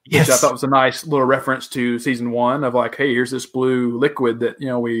spatchka, which I thought was a nice little reference to season 1 of like, hey, here's this blue liquid that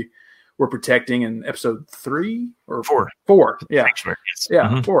we were protecting in episode 3 or 4. Yeah,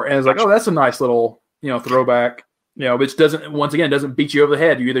 Mm-hmm. 4. And it's like, oh, that's a nice little throwback. Which doesn't beat you over the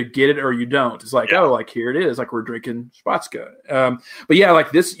head. You either get it or you don't. It's like, oh, like here it is. Like we're drinking spatchka. But yeah,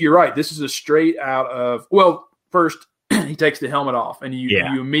 like this, you're right. This is a straight out of, well, first. He takes the helmet off, and you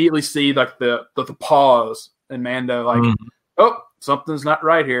immediately see like the pause, and Mando like, oh, something's not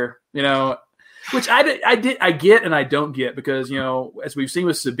right here, which I get and I don't get, because as we've seen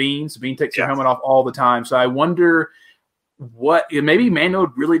with Sabine takes her helmet off all the time. So I wonder maybe Mando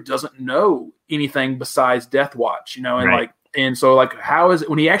really doesn't know anything besides Death Watch, and so like how is it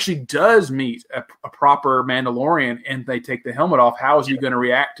when he actually does meet a proper Mandalorian and they take the helmet off? How is he going to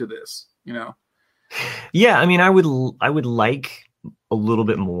react to this? Yeah, I would like a little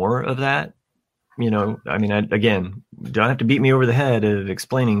bit more of that. Again, don't have to beat me over the head of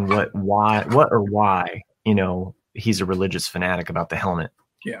explaining why he's a religious fanatic about the helmet.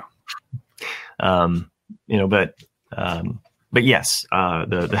 Yeah. But yes,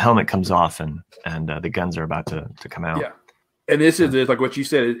 the helmet comes off and the guns are about to come out. Yeah. And this is like what you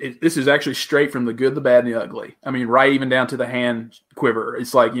said. This is actually straight from the good, the bad, and the ugly. I mean, right even down to the hand quiver.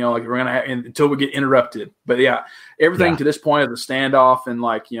 It's like, like we're gonna have until we get interrupted. But yeah, everything to this point of the standoff and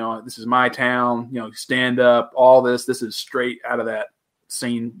like, this is my town. Stand up. All this. This is straight out of that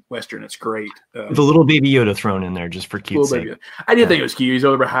scene Western. It's great. The little Baby Yoda thrown in there just for cute sake. I did think it was cute. He's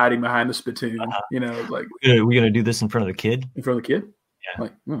over hiding behind the spittoon. Like we're gonna do this in front of the kid. In front of the kid. Yeah.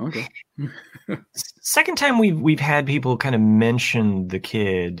 Like, oh, okay. Second time we've had people kind of mention the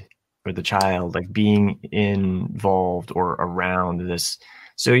kid or the child like being involved or around this.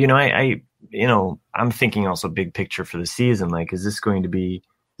 So I'm thinking also big picture for the season. Like, is this going to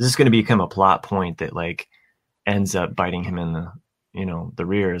become a plot point that like ends up biting him in the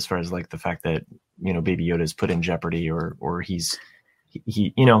rear as far as like the fact that Baby Yoda is put in jeopardy or he's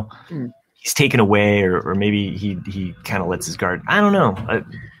taken away or maybe he kind of lets his guard. I don't know.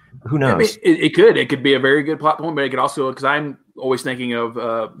 Who knows? It could be a very good plot point, but it could also, because I'm always thinking of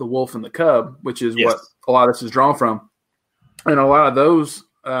the wolf and the cub, which is what a lot of this is drawn from. And a lot of those,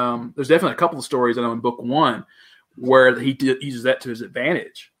 there's definitely a couple of stories I know in book 1 where he uses that to his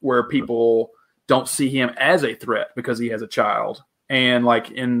advantage, where people don't see him as a threat because he has a child. And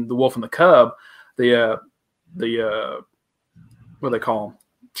like in the wolf and the cub, the what do they call him?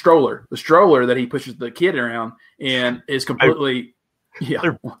 The stroller that he pushes the kid around and is completely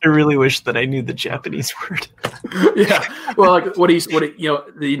I really wish that I knew the Japanese word. Yeah, well, like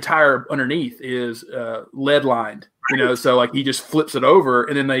the entire underneath is lead lined, so like he just flips it over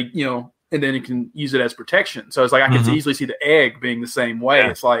and then and then he can use it as protection. So it's like I can easily see the egg being the same way.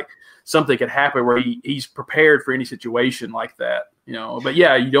 It's like something could happen where he's prepared for any situation like that, But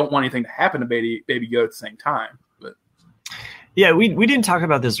yeah, you don't want anything to happen to Baby Yoda at the same time. But yeah, we didn't talk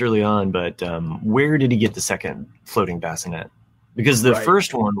about this early on, but where did he get the second floating bassinet? Because the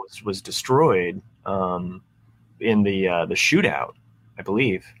first one was destroyed in the shootout, I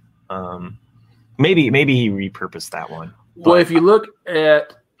believe. Maybe he repurposed that one. Well, if you look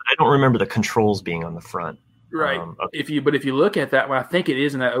at, I don't remember the controls being on the front. Right. If you look at that one, I think it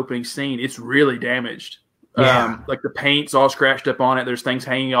is in that opening scene. It's really damaged. Yeah. Like the paint's all scratched up on it. There's things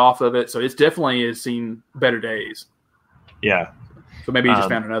hanging off of it, so it's definitely has seen better days. Yeah. So maybe he just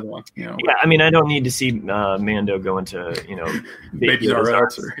found another one. Yeah, I mean, I don't need to see Mando go into Baby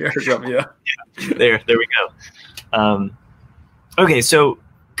Yoda's or something. Yeah. There we go. Okay, so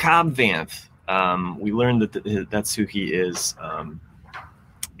Cobb Vanth. We learned that that's who he is,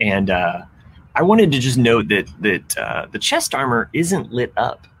 and I wanted to just note that the chest armor isn't lit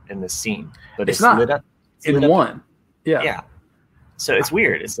up in this scene, but it's not lit up in one. Yeah. Yeah. So it's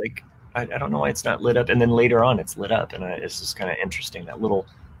weird. It's like. I don't know why it's not lit up, and then later on it's lit up, and it's just kind of interesting, that little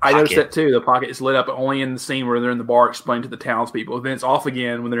pocket. I noticed that too. The pocket is lit up only in the scene where they're in the bar explaining to the townspeople. Then it's off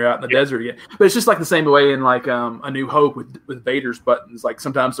again when they're out in the desert again. But it's just like the same way in like A New Hope with Vader's buttons. Like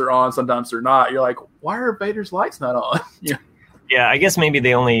sometimes they're on, sometimes they're not. You're like, why are Vader's lights not on? Yeah, I guess maybe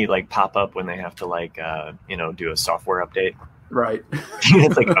they only like pop up when they have to like do a software update. Right.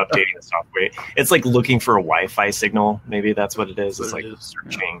 It's like updating the software. It's like looking for a Wi-Fi signal. Maybe that's what it is. It's like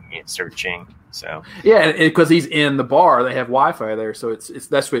searching. So yeah, because he's in the bar, they have Wi-Fi there, so it's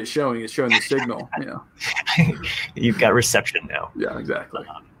that's what it's showing. It's showing the signal. You've got reception now. Yeah, exactly.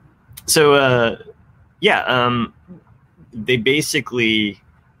 They basically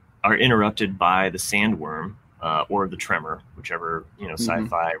are interrupted by the sandworm or the tremor, whichever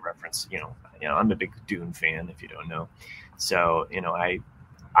sci-fi reference. I'm a big Dune fan, if you don't know. So,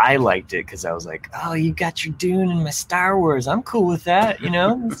 I liked it because I was like, oh, you got your Dune and my Star Wars. I'm cool with that.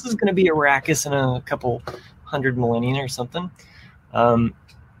 This is going to be Arrakis in a couple 100 millennia or something.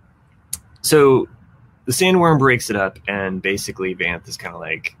 So the sandworm breaks it up, and basically Vanth is kind of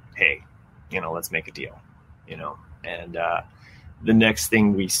like, hey, let's make a deal, and the next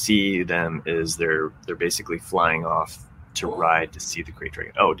thing we see them is they're basically flying off to ride to see the Great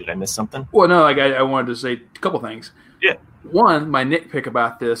Dragon. Oh, did I miss something? Well, no, I wanted to say a couple things. Yeah. One, my nitpick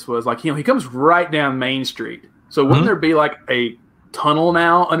about this was like, he comes right down Main Street. So wouldn't there be like a tunnel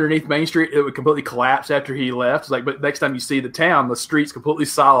now underneath Main Street? It would completely collapse after he left. It's like, but next time you see the town, the street's completely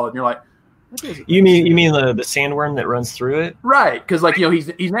solid, and you're like, you mean the sandworm that runs through it? Right, because like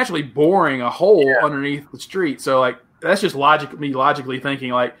he's naturally boring a hole underneath the street. So like that's just logically thinking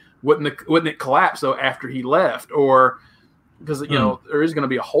like, wouldn't it collapse though after he left, or because there is going to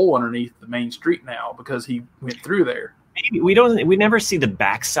be a hole underneath the main street now because he went through there. Maybe we never see the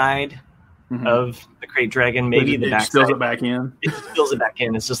backside of the Great Dragon. Maybe the backside spills it back in. It spills it back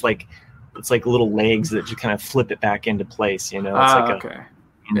in. It's just like little legs that just kind of flip it back into place.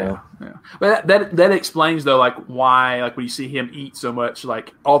 It's You know? Yeah. But that explains though, like why, like when you see him eat so much,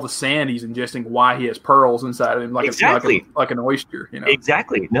 like all the sand he's ingesting, why he has pearls inside of him, like exactly. like an oyster. You know,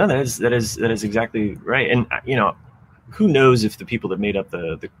 exactly. No, that is exactly right. And you know, who knows if the people that made up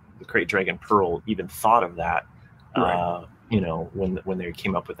the Great Dragon Pearl even thought of that, right. you know, when they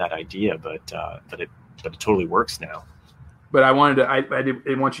came up with that idea, but it totally works now. But I wanted to, I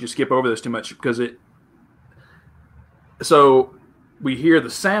didn't want you to skip over this too much because so we hear the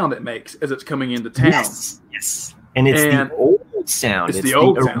sound it makes as it's coming into town. Yes. And it's the old sound. It's the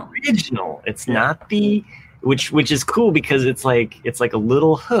old sound. Original. It's not the, which is cool because it's like a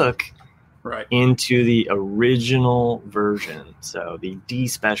little hook right into the original version, so the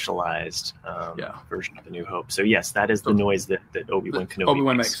despecialized version of A New Hope. So yes, that is the noise that Obi-Wan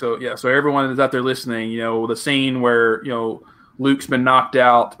Kenobi makes. So everyone that's out there listening, you know, the scene where, you know, Luke's been knocked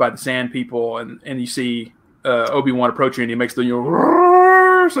out by the Sand People, and you see Obi-Wan approaching, and he makes the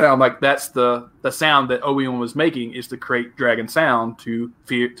sound. Like that's the sound that Obi-Wan was making, is the Great Dragon sound to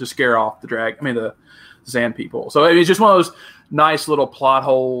scare off the Sand People. So it's just one of those nice little plot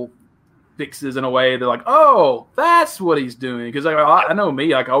hole fixes in a way. They're like, oh, that's what he's doing. Because I know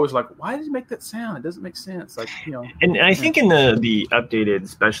me, like I always like, why did he make that sound? It doesn't make sense. Like, you know. And I think in the updated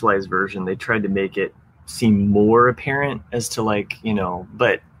specialized version, they tried to make it seem more apparent as to, like, you know,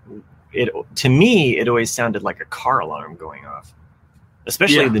 but to me it always sounded like a car alarm going off,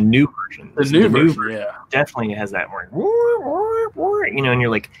 especially the new version. The new version definitely has that more, you know, and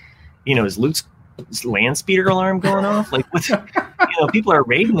you're like, you know, is Luke's land speeder alarm going off? Like, what's, you know, people are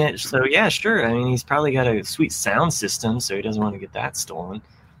raiding it, so yeah, sure. I mean, he's probably got a sweet sound system, so he doesn't want to get that stolen.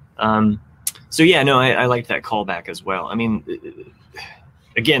 So yeah, no, I liked that callback as well. I mean,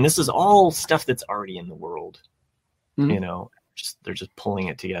 again, this is all stuff that's already in the world. You know, they're just pulling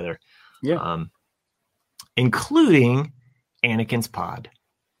it together. Yeah. Including Anakin's pod.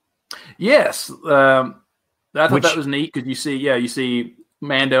 Yes. I thought that was neat because you see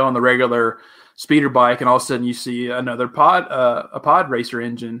Mando on the regular speeder bike, and all of a sudden you see another a pod racer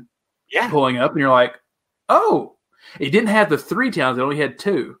engine pulling up, and you're like, oh, it didn't have the 3 towns, it only had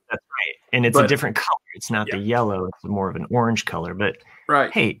 2. That's right. And it's a different color. It's not the yellow, it's more of an orange color. But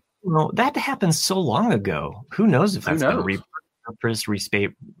hey, you know, that happened so long ago. Who knows if that's been repurposed,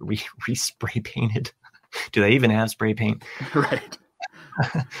 re-spray painted? Do they even have spray paint? Right.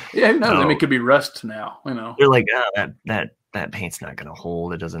 Yeah, who knows? I mean, it could be rust now, you know. You're like, oh, that paint's not going to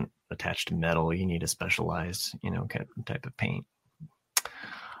hold. It doesn't attach to metal. You need a specialized, you know, type of paint.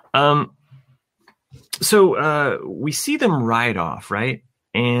 So we see them ride off, right?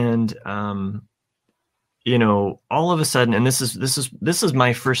 And you know, all of a sudden, and this is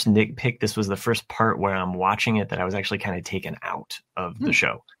my first nitpick. This was the first part where I'm watching it that I was actually kind of taken out of the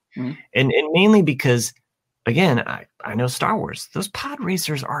show, and mainly because, again, I know Star Wars. Those pod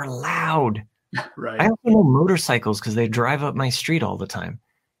racers are loud. Right. I also know motorcycles because they drive up my street all the time.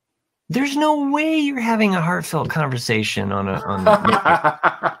 There's no way you're having a heartfelt conversation on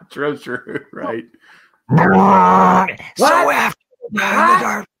True, right. So after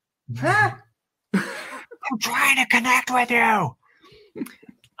I'm trying to connect with you.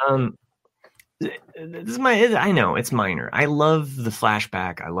 This is I know it's minor. I love the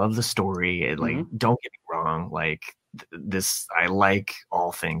flashback. I love the story. It, like, don't get me wrong. Like this, I like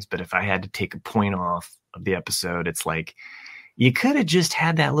all things. But if I had to take a point off of the episode, it's like you could have just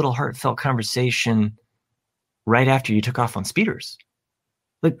had that little heartfelt conversation right after you took off on speeders.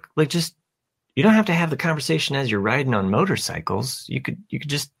 Like just, you don't have to have the conversation as you're riding on motorcycles. You could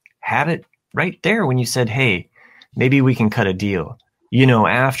just have it right there when you said, hey, maybe we can cut a deal, you know,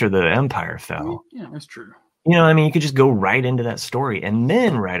 after the Empire fell. Yeah, that's true. You know, I mean, you could just go right into that story and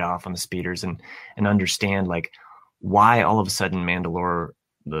then ride off on the speeders and understand, like, why all of a sudden the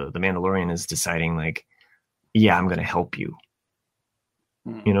Mandalorian is deciding, like, yeah, I'm going to help you.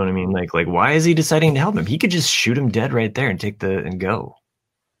 You know what I mean? Like, why is he deciding to help him? He could just shoot him dead right there and go,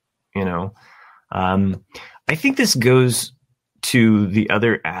 you know? I think this goes to the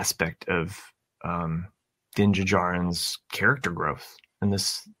other aspect of Din Djarin's character growth. And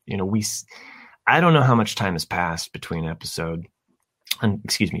this, you know, I don't know how much time has passed between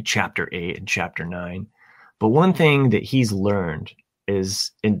chapter 8 and chapter 9. But one thing that he's learned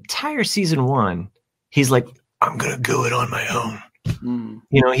is entire season 1, he's like, I'm going to go it on my own.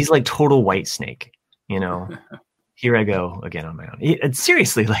 You know, he's like total White Snake, you know, here I go again on my own. And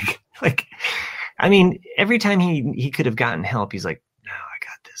seriously, like, I mean, every time he could have gotten help, he's like, no, I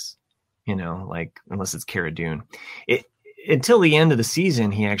got this, you know, like, unless it's Cara Dune. Until the end of the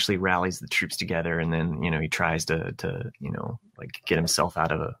season, he actually rallies the troops together, and then, you know, he tries to you know, like, get himself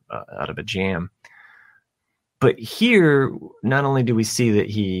out of a jam. But here, not only do we see that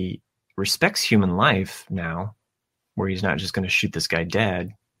he respects human life now, where he's not just going to shoot this guy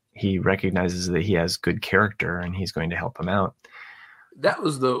dead, he recognizes that he has good character and he's going to help him out. That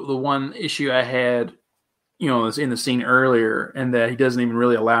was the one issue I had, in the scene earlier, and that he doesn't even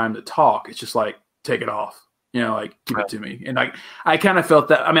really allow him to talk. It's just like, take it off, like give it to me. And I kind of felt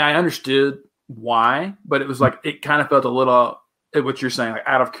that. I mean, I understood why, but it was like it kind of felt a little, what you're saying, like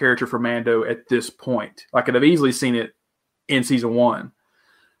out of character for Mando at this point. I could have easily seen it in season 1.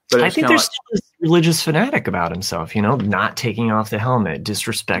 But I think there's still this religious fanatic about himself, not taking off the helmet,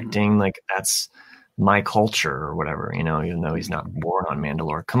 disrespecting, like that's my culture or whatever, even though he's not born on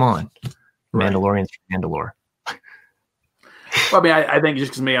Mandalore. Come on. Right. Mandalorians from Mandalore. Well, I mean, I think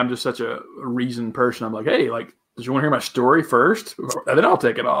just because I'm just such a reasoned person. I'm like, hey, like, did you want to hear my story first? And then I'll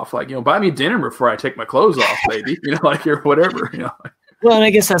take it off. Like, buy me dinner before I take my clothes off, baby. Or whatever, Well, and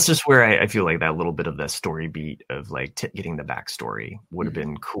I guess that's just where I feel like that little bit of that story beat of like getting the backstory would have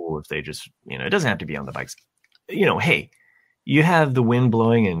been cool if they just, it doesn't have to be on the bikes. Hey, you have the wind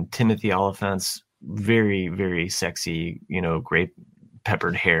blowing and Timothy Oliphant's very, very sexy, great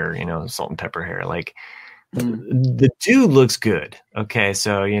peppered hair, salt and pepper hair. Like the dude looks good. Okay.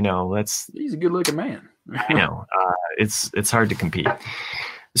 So, he's a good looking man. It's hard to compete.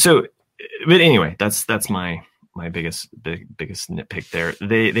 So, but anyway, that's my biggest nitpick there.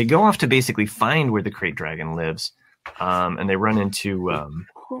 They go off to basically find where the Krayt Dragon lives, and they run into.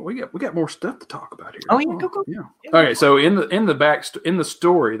 We got more stuff to talk about here. Oh yeah, go. Yeah. Okay, so in the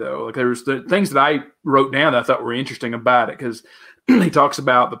story though, like there's the things that I wrote down that I thought were interesting about it, because he talks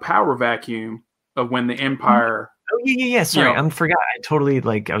about the power vacuum of when the Empire. Oh yeah. Sorry, I forgot. I totally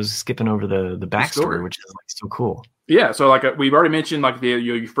I was skipping over the backstory, which is like so cool. Yeah, so like we've already mentioned, like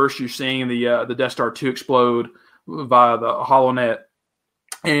you're seeing the Death Star 2 explode via the HoloNet,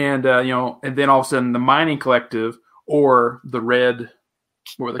 and and then all of a sudden the Mining Collective or the Red,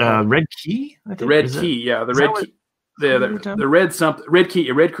 what were they called? Red Key, I think. The Red Key, yeah, the Red Key, the Red something, Red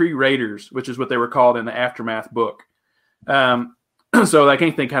Key, Red Key Raiders, which is what they were called in the Aftermath book. So I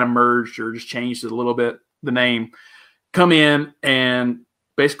think they kind of merged or just changed it a little bit, the name, come in, and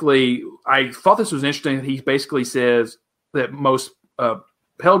basically I thought this was interesting. He basically says that most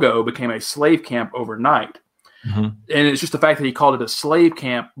Pelgo became a slave camp overnight. Mm-hmm. And it's just the fact that he called it a slave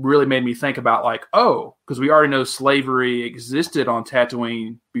camp really made me think about because we already know slavery existed on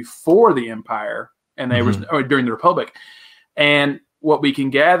Tatooine before the Empire, and they or during the Republic. And what we can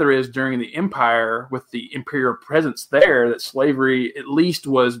gather is during the Empire, with the Imperial presence there, that slavery at least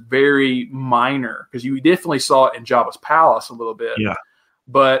was very minor, because you definitely saw it in Jabba's palace a little bit. Yeah.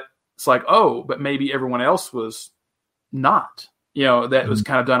 But it's like, but maybe everyone else was not, that was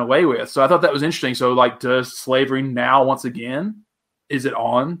kind of done away with. So I thought that was interesting. So does slavery now, once again, is it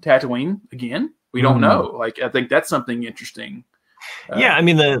on Tatooine again? We don't know. I think that's something interesting. Yeah. I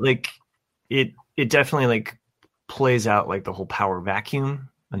mean, it definitely plays out the whole power vacuum,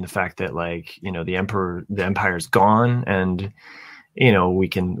 and the fact that the Empire's gone, and, we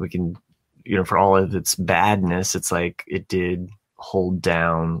can, for all of its badness, it's it did hold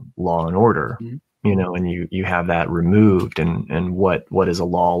down law and order, and you have that removed, and what does a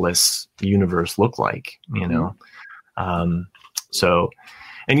lawless universe look like, so,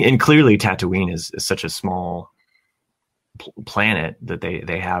 and clearly Tatooine is such a small planet that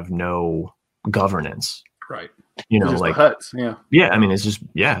they have no governance. Right. Just the huts. Yeah. Yeah. I mean, it's just,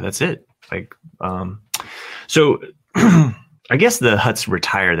 that's it. So I guess the huts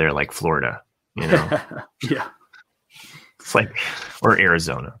retire there, like Florida, Yeah. It's or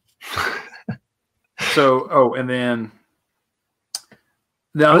Arizona. So, and then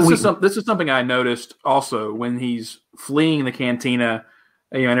now this is something I noticed also when he's fleeing the cantina,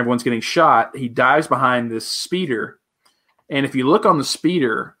 and everyone's getting shot. He dives behind this speeder, and if you look on the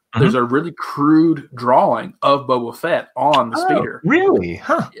speeder, there's a really crude drawing of Boba Fett on the speeder. Really?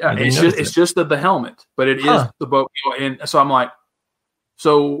 Huh. Yeah, it's just the helmet, but it is the boat. And so I'm like,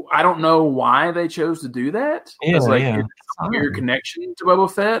 so I don't know why they chose to do that. Yeah, it's a weird connection to Boba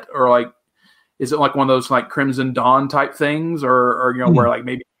Fett, or is it one of those Crimson Dawn type things, or where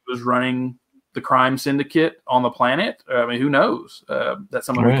maybe he was running the crime syndicate on the planet? I mean, who knows? That's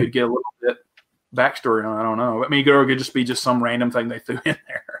something we could get a little bit backstory on. I don't know. I mean, it could just be some random thing they threw in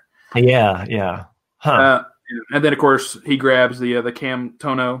there. Yeah. Huh. And then of course he grabs the Cam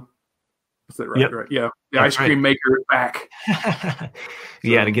Tono. Is that right? Yep. Right. Yeah. The ice cream maker is back.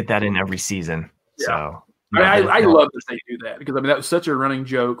 To get that in every season. Yeah. So I love that they do that, because that was such a running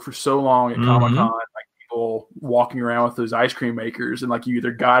joke for so long at Comic-Con, people walking around with those ice cream makers, and you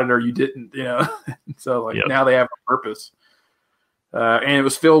either got it or you didn't, So now they have a purpose. And it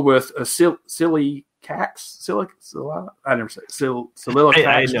was filled with a silly I never say Silicax.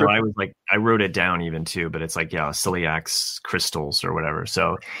 I know. I was like, I wrote it down even too, but it's like, celiax crystals or whatever.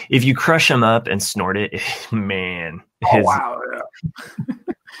 So if you crush them up and snort it, man. Wow. Yeah.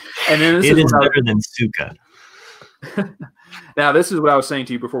 And then it is better than Suka. Now, this is what I was saying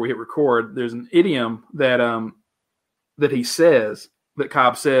to you before we hit record. There's an idiom that he says, that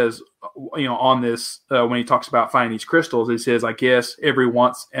Cobb says, on this, when he talks about finding these crystals, he says, I guess every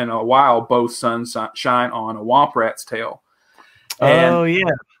once in a while, both suns shine on a womp rat's tail. And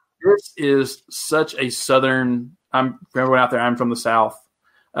this is such a Southern, for everyone out there, I'm from the South.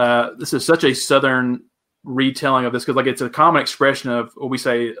 This is such a Southern retelling of this, because it's a common expression of what we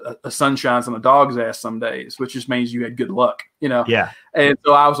say, a sun shines on a dog's ass some days, which just means you had good luck, Yeah. And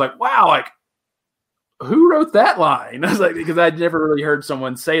so I was like, wow, who wrote that line? I was like, because I'd never really heard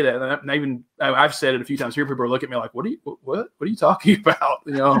someone say that. And I've said it a few times here. People are looking at me like, what are you talking about?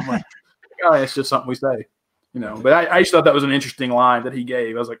 I'm like, oh, it's just something we say, but I just thought that was an interesting line that he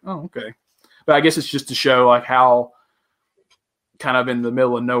gave. I was like, oh, okay. But I guess it's just to show how kind of in the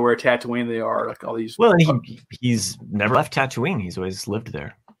middle of nowhere Tatooine they are, like all these. Well, and he's never left Tatooine. He's always lived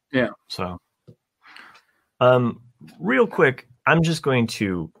there. Yeah. So, real quick, I'm just going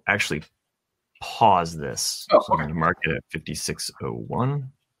to actually pause this. Oh, so I'm going to mark it at 56:01,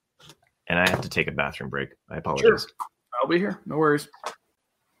 and I have to take a bathroom break. I apologize. Sure. I'll be here. No worries.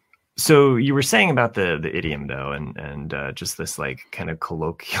 So you were saying about the idiom though, and just this kind of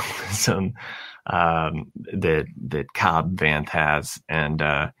colloquialism that Cobb Vanth has, and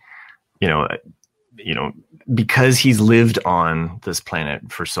because he's lived on this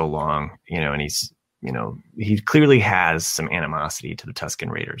planet for so long, and he's he clearly has some animosity to the Tusken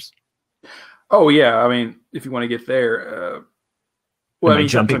Raiders. Oh yeah, I mean, if you want to get there, am I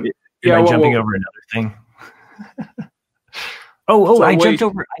jumping over another thing? I jumped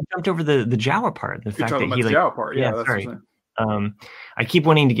over the Jawa part. The fact that he the Jawa part. Yeah, that's sorry. I keep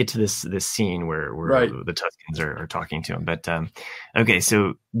wanting to get to this scene where right. the Tuskens are talking to him. But okay,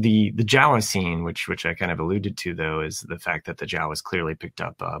 so the Jawa scene, which I kind of alluded to though, is the fact that the Jawas clearly picked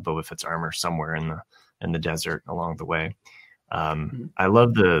up Boba Fett's armor somewhere in the desert along the way. I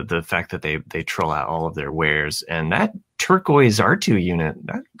love the fact that they troll out all of their wares, and that turquoise R2 unit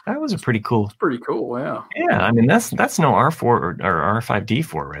that was a pretty cool. It's pretty cool, yeah. Yeah, I mean that's no R4 or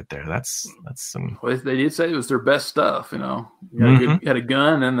R5D4 right there. That's some. Well, they did say it was their best stuff. You had a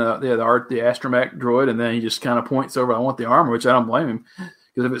gun and the astromech droid, and then he just kind of points over. I want the armor, which I don't blame him,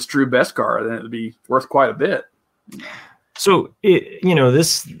 because if it's true Beskar, then it would be worth quite a bit. So,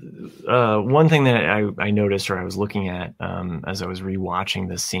 this one thing that I noticed, or I was looking at as I was rewatching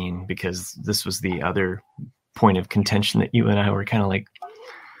this scene, because this was the other point of contention that you and I were kind of like,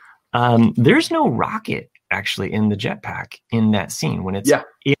 there's no rocket actually in the jetpack in that scene when it's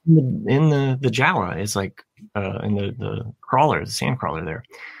in the Jawa. It's like in the crawler, the sand crawler there.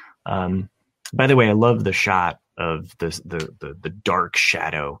 By the way, I love the shot of the dark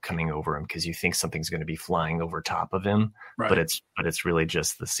shadow coming over him, because you think something's going to be flying over top of him, right. but it's really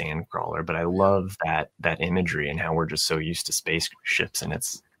just the sand crawler. But I love that imagery and how we're just so used to spaceships, and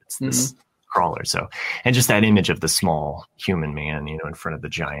it's this crawler. So, and just that image of the small human man, in front of the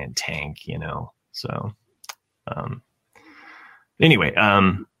giant tank, So, anyway,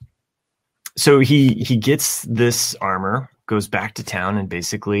 so he gets this armor, goes back to town, and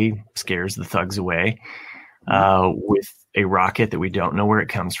basically scares the thugs away. With a rocket that we don't know where it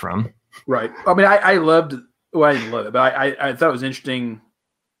comes from. Right. I mean, I loved. Well, I didn't love it, but I thought it was interesting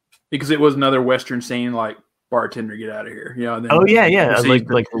because it was another Western scene, like bartender, get out of here, And then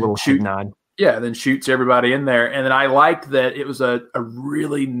like a little shoot nod. Yeah, then shoots everybody in there, and then I liked that it was a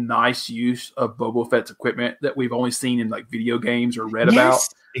really nice use of Boba Fett's equipment that we've only seen in like video games or read about.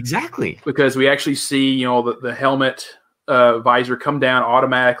 Exactly, because we actually see the helmet. Visor come down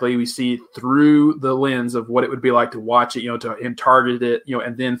automatically. We see through the lens of what it would be like to watch it, to him target it,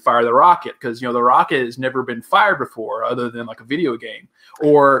 and then fire the rocket, because the rocket has never been fired before, other than like a video game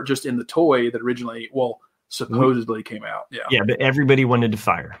or just in the toy that originally, supposedly came out. Yeah, but everybody wanted to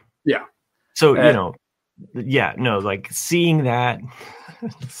fire. Yeah, so like seeing that,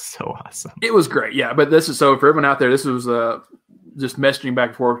 so awesome. It was great. Yeah, but this is so for everyone out there. This was just messaging back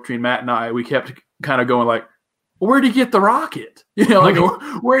and forth between Matt and I. We kept kind of going like, where'd he get the rocket?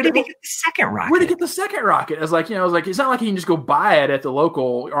 Where did he get the second rocket? Where'd he get the second rocket? I was like, it's not like he can just go buy it at the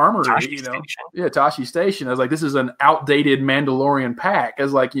local armory, Tashi Station. Yeah, Tashi Station. I was like, this is an outdated Mandalorian pack. I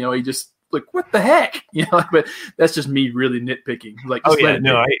was like, he just like what the heck, but that's just me really nitpicking. Like, I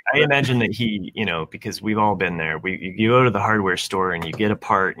imagine that he, because we've all been there. You go to the hardware store and you get a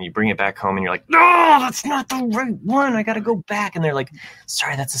part and you bring it back home and you're like, no, that's not the right one. I got to go back. And they're like,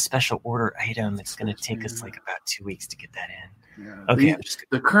 sorry, that's a special order item. It's going to take us like about 2 weeks to get that in. Yeah. Okay.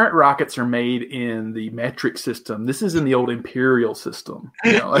 The current rockets are made in the metric system. This is in the old imperial system.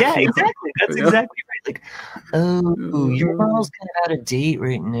 Yeah, exactly. That's exactly right. Like, your model's kind of out of date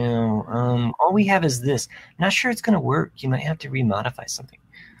right now. All we have is this. Not sure it's going to work. You might have to remodify something.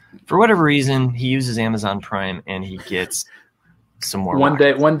 For whatever reason, he uses Amazon Prime and he gets some more. One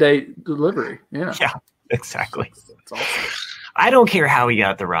day delivery. Yeah. Yeah, exactly. That's awesome. I don't care how he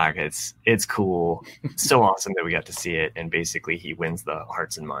got the rockets. It's cool. It's so awesome that we got to see it. And basically he wins the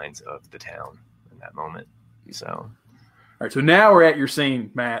hearts and minds of the town in that moment. So, all right. So now we're at your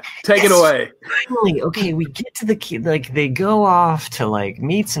scene, Matt. Take it away. Finally, okay. We get to the key. Like they go off to like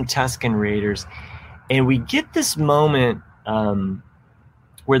meet some Tusken Raiders, and we get this moment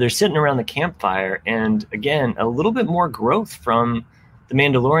where they're sitting around the campfire, and again, a little bit more growth from the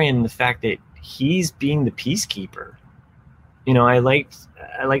Mandalorian, the fact that he's being the peacekeeper. I like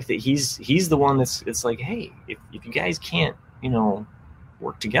that he's the one it's like, hey, if you guys can't,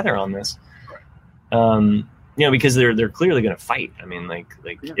 work together on this, because they're clearly going to fight. I mean,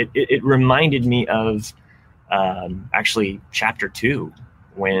 it reminded me of actually chapter 2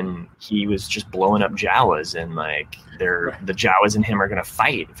 when he was just blowing up Jawas and like the Jawas and him are going to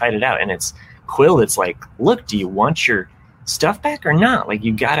fight it out. And it's Quill. It's like, look, do you want your stuff back or not? Like,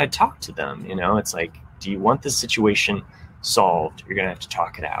 you got to talk to them. It's like, do you want this situation solved? You're gonna have to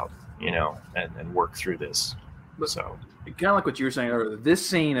talk it out, and work through this. So kind of like what you were saying earlier, this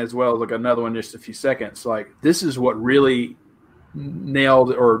scene as well, like another one, just a few seconds. Like this is what really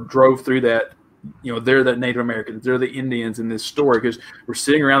nailed or drove through that. They're the Native Americans, they're the Indians in this story, because we're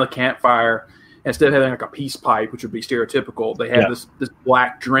sitting around the campfire. Instead of having like a peace pipe, which would be stereotypical, they have this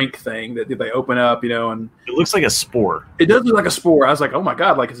black drink thing that they open up, and it looks like a spore. It does look like a spore. I was like, oh my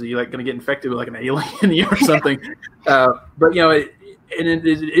god, like is he like going to get infected with like an alien or something? But it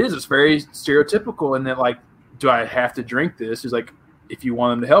is. It's very stereotypical in that, like, do I have to drink this? He's like, if you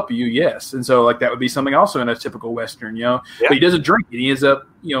want them to help you, yes. And so like that would be something also in a typical Western, But he doesn't drink it. He ends up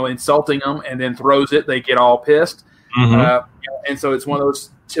insulting them and then throws it. They get all pissed, and so it's one of those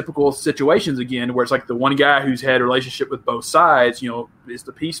typical situations again where it's like the one guy who's had a relationship with both sides, is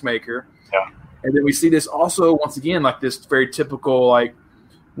the peacemaker. Yeah. And then we see this also once again, like this very typical, like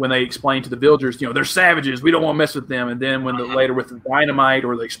when they explain to the villagers, they're savages, we don't want to mess with them. And then when later with the dynamite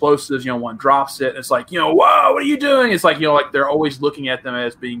or the explosives, one drops it, it's like, whoa, what are you doing? It's like, like they're always looking at them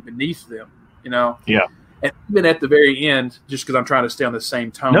as being beneath them, Yeah. And even at the very end, just because I'm trying to stay on the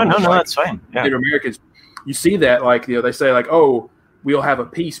same tone. No, like, that's fine. Yeah. Native Americans, you see that, like, they say like, oh, we'll have a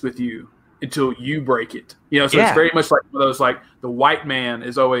peace with you until you break it. So it's very much like one of those, like the white man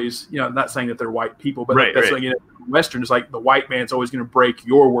is always, not saying that they're white people, but that's like, Western is like the white man's always going to break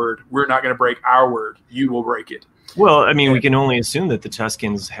your word. We're not going to break our word. You will break it. Well, I mean, we can only assume that the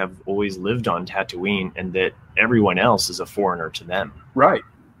Tuskens have always lived on Tatooine and that everyone else is a foreigner to them. Right.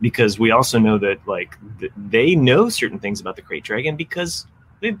 Because we also know that, like, they know certain things about the Krayt Dragon because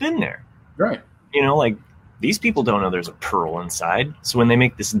they've been there. Right. Like, these people don't know there's a pearl inside. So when they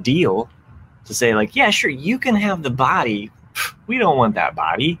make this deal to say, like, yeah, sure, you can have the body. We don't want that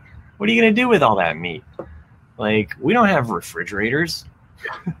body. What are you going to do with all that meat? Like, we don't have refrigerators.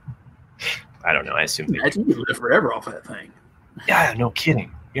 I don't know. I assume you can live forever off that thing. Yeah, no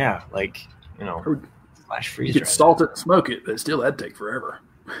kidding. Yeah, like, flash freeze. You could salt it and smoke it, but still, that'd take forever.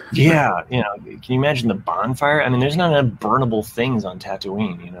 Yeah, can you imagine the bonfire? I mean, there's not enough burnable things on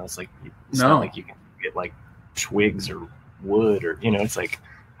Tatooine. It's like, it's not like you can get, like, twigs or wood or, it's like,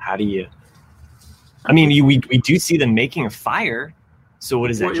 how do you... I mean, we do see them making a fire. So what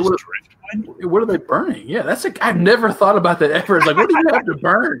is that, just driftwood? What are they burning? Yeah, I've never thought about that ever. It's like, what do you have to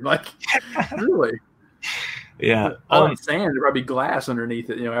burn? Like, really? Yeah. All that sand, there'd probably be glass underneath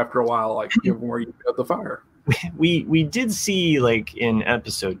it, after a while, like, where you build the fire. We did see, like, in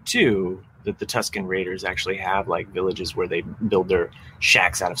episode 2 that the Tusken Raiders actually have, like, villages where they build their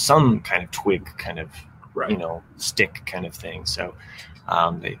shacks out of some kind of twig kind of, stick kind of thing. So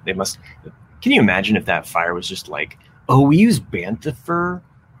they must... Can you imagine if that fire was just like, oh, we use bantha fur?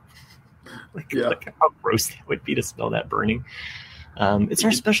 Like how gross that would be to smell that burning. It's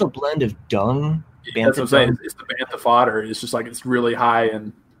our special blend of dung. That's what I'm saying. It's the bantha fodder. It's just like it's really high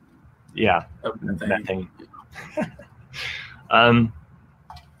in methane.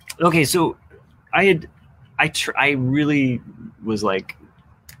 Okay, so I really was like,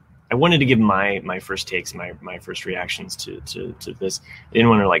 I wanted to give my first takes, my first reactions to this. I didn't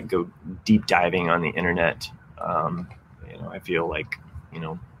want to like go deep diving on the internet. I feel like,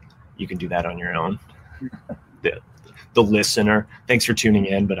 you can do that on your own. The listener, thanks for tuning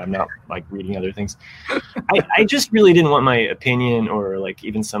in, but I'm not like reading other things. I just really didn't want my opinion or like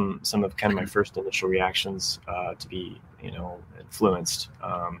even some of kind of my first initial reactions to be, influenced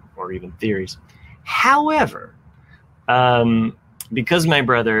or even theories. However, because my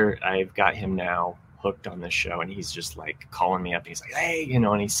brother, I've got him now hooked on this show, and he's just like calling me up. He's like, hey,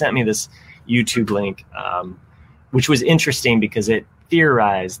 and he sent me this YouTube link, which was interesting because it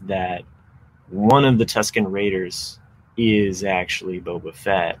theorized that one of the Tusken Raiders is actually Boba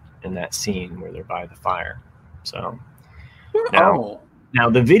Fett in that scene where they're by the fire. So now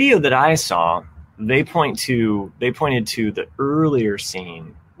the video that I saw, they pointed to the earlier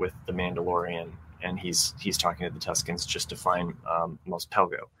scene with the Mandalorian, and he's talking to the Tuskens just to find Mos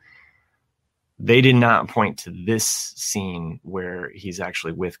Pelgo. They did not point to this scene where he's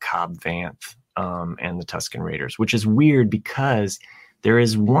actually with Cobb Vanth and the Tusken Raiders, which is weird because there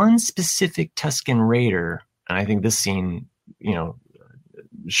is one specific Tusken Raider, and I think this scene,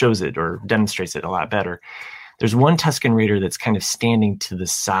 shows it or demonstrates it a lot better. There's one Tusken Raider that's kind of standing to the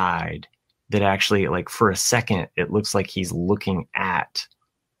side that actually, like, for a second, it looks like he's looking at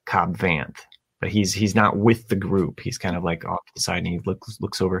Cobb Vanth, but he's not with the group. He's kind of like off to the side, and he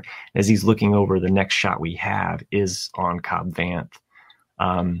looks over. As he's looking over, the next shot we have is on Cobb Vanth.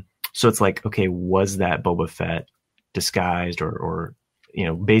 So it's like, okay, was that Boba Fett disguised or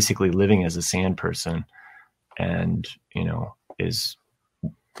basically living as a sand person, and is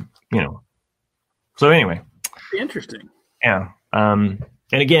so anyway, interesting. Yeah.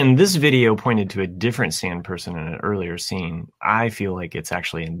 And again, this video pointed to a different sand person in an earlier scene. I feel like it's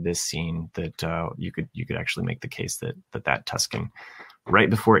actually in this scene that you could actually make the case that Tusken, right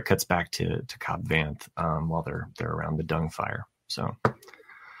before it cuts back to Cobb Vanth, while they're around the dung fire. So I'll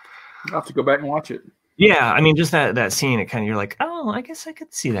have to go back and watch it. Yeah, I mean, just that scene, it kind of, you're like, oh, I guess I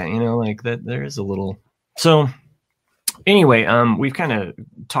could see that, like that there is a little. So anyway, we've kind of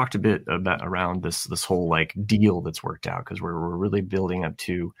talked a bit around this whole like deal that's worked out, because we're really building up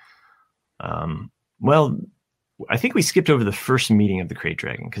to, well, I think we skipped over the first meeting of the Krayt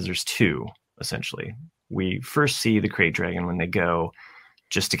Dragon, because there's two, essentially. We first see the Krayt Dragon when they go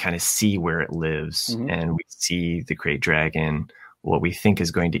just to kind of see where it lives, and we see the Krayt Dragon, what we think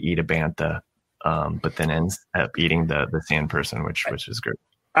is going to eat a bantha, but then ends up eating the sand person, which is great.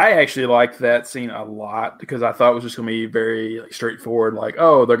 I actually liked that scene a lot, because I thought it was just going to be very straightforward, like,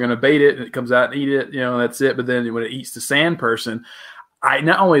 oh, they're going to bait it and it comes out and eat it, that's it. But then when it eats the sand person, I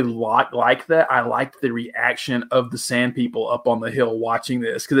not only like that, I liked the reaction of the sand people up on the hill watching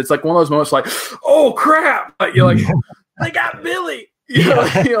this, because it's like one of those moments like, oh crap, like you're like, they got Billy,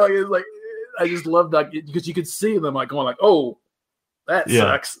 it's like, I just loved that, because you could see them like going like, oh, that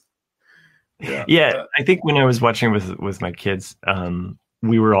sucks. Yeah, I think when I was watching with my kids,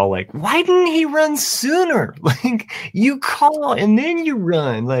 we were all like, why didn't he run sooner? Like, you call and then you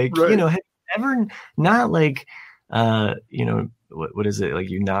run. Like, right. Have you ever not like, what is it? Like,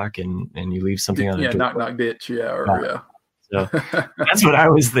 you knock and you leave something on the door. Knock, bitch. Yeah. So that's what I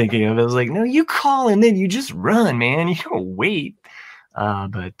was thinking of. I was like, no, you call and then you just run, man. You don't wait.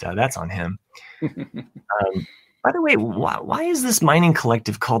 But that's on him. By the way, why is this mining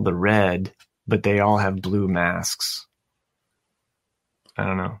collective called the Red, but they all have blue masks? I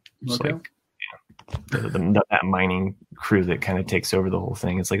don't know. It's like that mining crew that kind of takes over the whole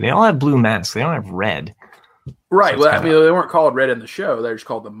thing. It's like they all have blue masks. They don't have red. Right. So well, they weren't called Red in the show. They're just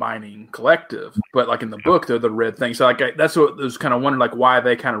called the Mining Collective. But like in the book, they're the Red thing. So like that's what I was kind of wondering, like why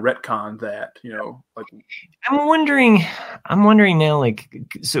they kind of retconned that. Like I'm wondering now, like,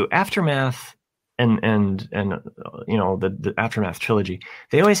 so Aftermath and the Aftermath trilogy,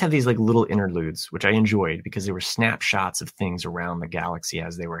 they always have these like little interludes, which I enjoyed because they were snapshots of things around the galaxy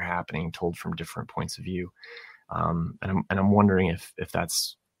as they were happening, told from different points of view. And I'm wondering if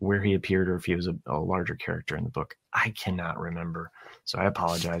that's where he appeared or if he was a larger character in the book. I cannot remember, so I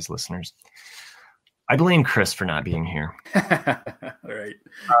apologize, listeners. I blame Chris for not being here. Right,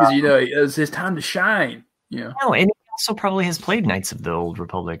 because it was his time to shine. No, and he also probably has played Knights of the Old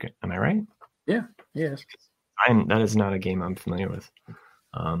Republic. Am I right? Yeah. Yes. That is not a game I'm familiar with.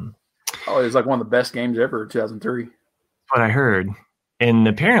 It was like one of the best games ever, 2003. What I heard. And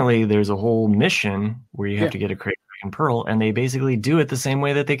apparently there's a whole mission where you have to get a Krayt Dragon Pearl, and they basically do it the same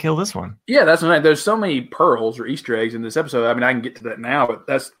way that they kill this one. Yeah, that's what there's so many pearls or Easter eggs in this episode. I mean, I can get to that now, but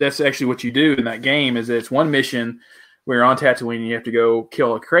that's actually what you do in that game. Is it's one mission where you're on Tatooine and you have to go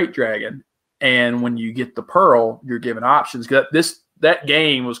kill a Krayt Dragon, and when you get the pearl, you're given options. that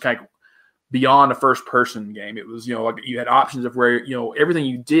game was kind of beyond a first person game. It was, like you had options of where, everything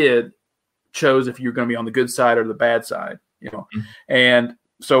you did chose if you're going to be on the good side or the bad side, Mm-hmm. And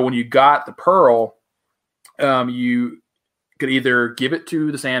so when you got the pearl, you could either give it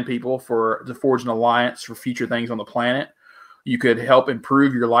to the Sand People to forge an alliance for future things on the planet. You could help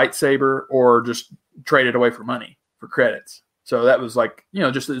improve your lightsaber, or just trade it away for money, for credits. So that was like,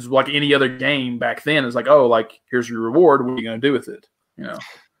 just as like any other game back then. It's like, oh, like here's your reward. What are you going to do with it?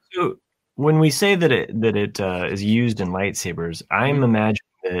 So when we say that it is used in lightsabers, I'm imagining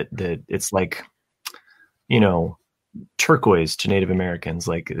that it's like, turquoise to Native Americans.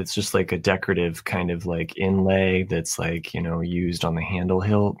 Like it's just like a decorative kind of like inlay that's like, used on the handle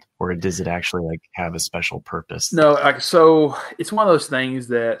hilt, or does it actually like have a special purpose? No, so it's one of those things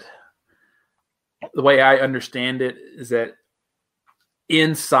that the way I understand it is that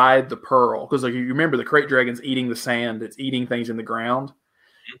inside the pearl, because like you remember the crate dragon's eating the sand, it's eating things in the ground,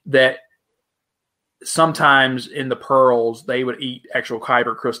 that sometimes in the pearls they would eat actual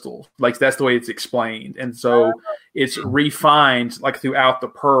kyber crystals. Like that's the way it's explained. And so it's refined like throughout the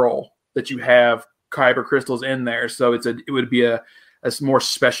pearl that you have kyber crystals in there. So it would be a more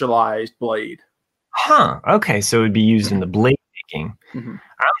specialized blade. Huh. Okay. So it would be used in the blade making. Mm-hmm.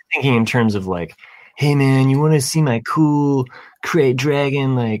 I'm thinking in terms of like, hey man, you want to see my cool crate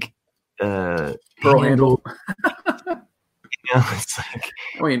dragon like pearl handle? It's like,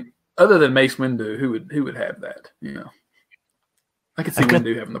 I mean, other than Mace Windu, who would have that? I could see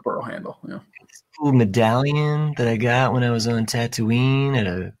Windu having the pearl handle. This cool medallion that I got when I was on Tatooine at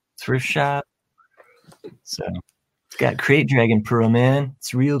a thrift shop. So it's got crate dragon pearl, man.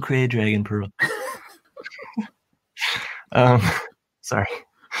 It's real crate dragon pearl. Sorry.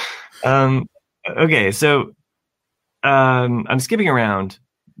 Okay, so I'm skipping around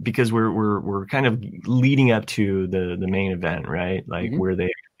because we're kind of leading up to the main event, right? Like where they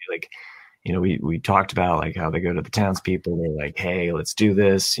like, we talked about like how they go to the townspeople. They're like, hey, let's do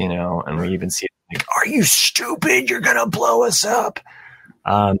this, and we even see it like, are you stupid? You're gonna blow us up.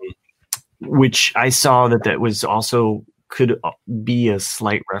 Which I saw that was also could be a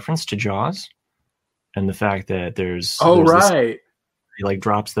slight reference to Jaws, and the fact that there's right, he like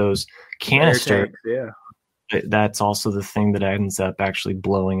drops those canister. Yeah. That's also the thing that ends up actually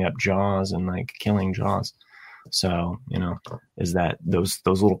blowing up Jaws and like killing Jaws. So, is that those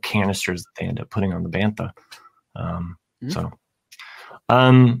little canisters that they end up putting on the bantha.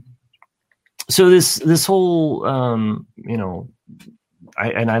 So this whole,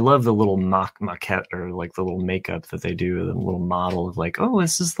 I love the little maquette or like the little makeup that they do, the little model of like, oh,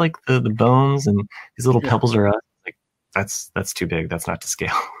 this is like the bones and these little pebbles are us. Like that's too big. That's not to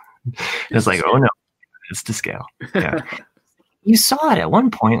scale. It's like, oh no, it's to scale. Yeah. You saw it at one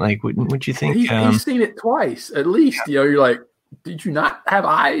point. Like, would you think? He's seen it twice, at least. You're like, did you not have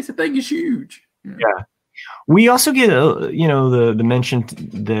eyes? The thing is huge. Yeah. We also get, the mention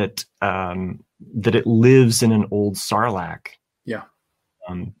that that it lives in an old sarlacc. Yeah.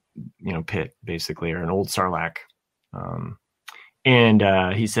 Pit basically, or an old sarlacc.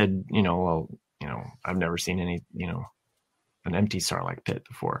 And he said, I've never seen any, an empty sarlacc pit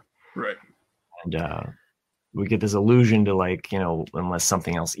before. Right. And we get this allusion to like, unless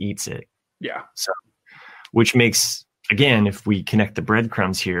something else eats it. Yeah. So, which makes, again, if we connect the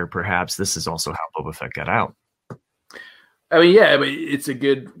breadcrumbs here, perhaps this is also how Boba Fett got out. I mean, yeah, it's a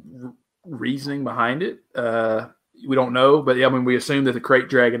good reasoning behind it. We don't know, but we assume that the crate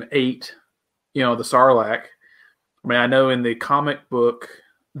dragon ate, the sarlacc. I mean, I know in the comic book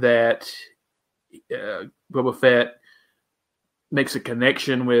that Boba Fett makes a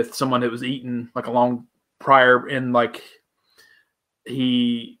connection with someone that was eaten like a long prior, and like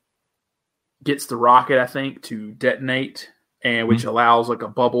he gets the rocket, I think, to detonate, and which allows like a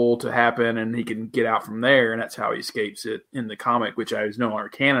bubble to happen, and he can get out from there, and that's how he escapes it in the comic, which is no longer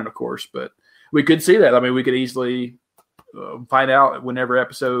canon, of course, but we could see that. I mean, we could easily find out whenever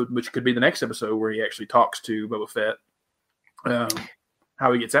episode, which could be the next episode, where he actually talks to Boba Fett,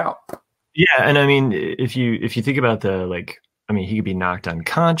 how he gets out. Yeah, and I mean, if you think about he could be knocked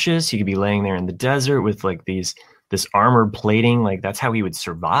unconscious. He could be laying there in the desert with like this armored plating. Like that's how he would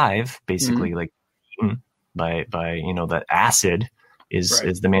survive, basically, like eaten by that acid is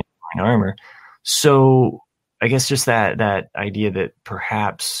the Mandalorian armor. So I guess just that idea that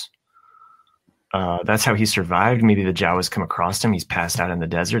perhaps that's how he survived. Maybe the Jawas come across him. He's passed out in the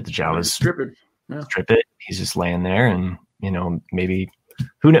desert. The Jawas strip it. He's just laying there, and maybe.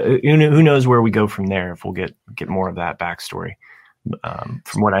 Who knows where we go from there if we'll get more of that backstory.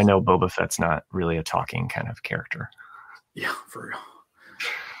 From what I know, Boba Fett's not really a talking kind of character. Yeah, for real.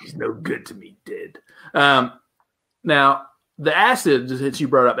 He's no good to me, dead. Now, the acid that you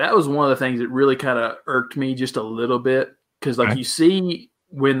brought up, that was one of the things that really kind of irked me just a little bit. Because, like, you see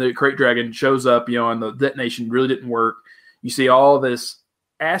when the Crate Dragon shows up, and the detonation really didn't work, you see all this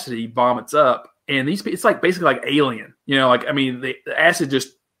acid he vomits up. And it's like basically like Alien. The acid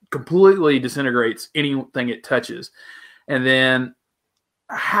just completely disintegrates anything it touches. And then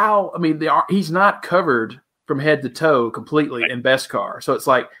he's not covered from head to toe completely in Beskar. So it's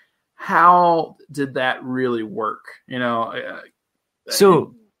like, how did that really work?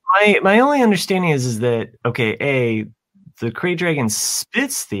 So my only understanding is that, okay, the Krayt Dragon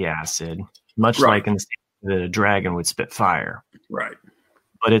spits the acid, much like in the dragon would spit fire. Right.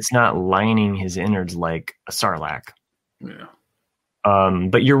 But it's not lining his innards like a Sarlacc. Yeah.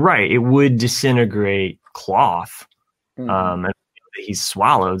 But you're right. It would disintegrate cloth. And he's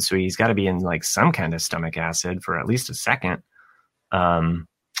swallowed, so he's got to be in like some kind of stomach acid for at least a second.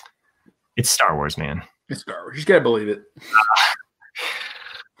 It's Star Wars, man. It's Star Wars. You just got to believe it.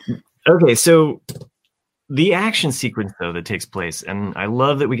 Okay, so the action sequence, though, that takes place, and I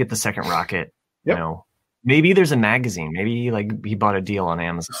love that we get the second rocket. Yep. Maybe there's a magazine. Maybe he bought a deal on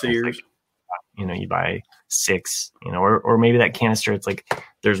Amazon. Sears. You buy 6, or maybe that canister, it's like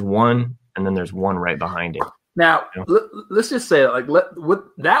there's one and then there's one right behind it. Now, let's just say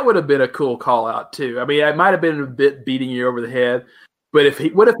that would have been a cool call out too. I mean, it might have been a bit beating you over the head, but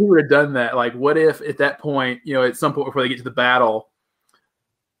what if he would have done that? Like, what if at that point, at some point before they get to the battle,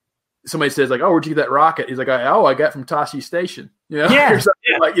 somebody says like, "Oh, where'd you get that rocket?" He's like, "Oh, I got from Tashi Station." Or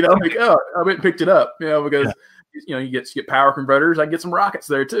something like, like, "Oh, I went and picked it up," because you get power converters. I can get some rockets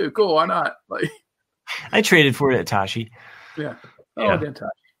there too. Cool, why not? Like, I traded for it at Tashi. Yeah. Oh, then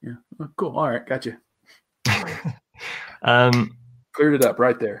Tashi. Yeah. Oh, cool. All right, gotcha. Cleared it up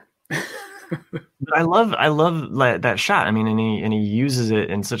right there. But I love that shot. I mean, and he uses it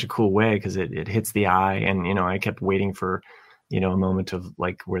in such a cool way because it hits the eye, and I kept waiting for a moment of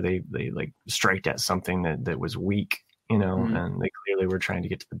like where they like striked at something that was weak, and they clearly were trying to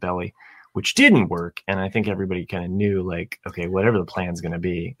get to the belly, which didn't work. And I think everybody kind of knew, like, okay, whatever the plan's going to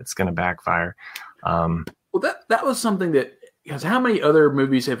be, it's going to backfire. Well, that was something that, because how many other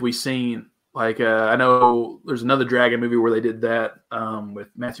movies have we seen? Like, I know there's another Dragon movie where they did that with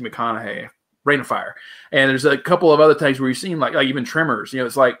Matthew McConaughey, Rain of Fire. And there's a couple of other things where you've seen, like even Tremors.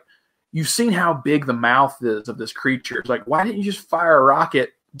 It's like, you've seen how big the mouth is of this creature. It's like, why didn't you just fire a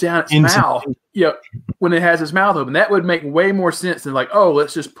rocket down its mouth? When it has its mouth open, that would make way more sense than like, oh,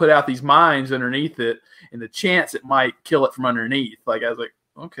 let's just put out these mines underneath it, and the chance it might kill it from underneath. Like, I was like,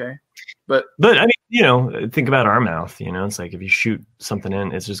 okay, but I mean, think about our mouth. It's like if you shoot something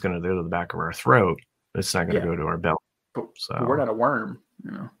in, it's just going to go to the back of our throat. It's not going to go to our belly. So we're not a worm.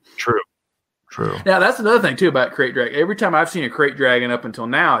 True. Now, that's another thing, too, about Krayt Dragon. Every time I've seen a Krayt Dragon up until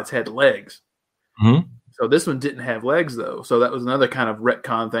now, it's had legs. Mm-hmm. So this one didn't have legs, though. So that was another kind of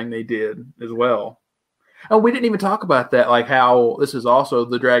retcon thing they did as well. Oh, we didn't even talk about that, like how this is also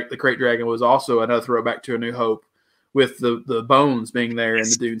the Krayt Dragon was also another throwback to A New Hope with the bones being there in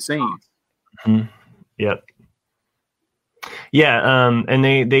the dude scene. Mm-hmm. Yep. Yeah, and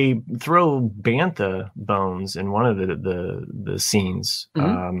they throw bantha bones in one of the scenes.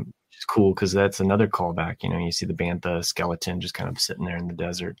 It's cool because that's another callback. You see the bantha skeleton just kind of sitting there in the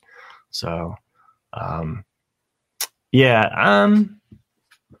desert. So,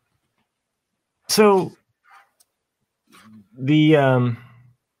 so the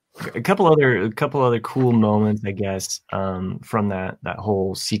a couple other cool moments, I guess, from that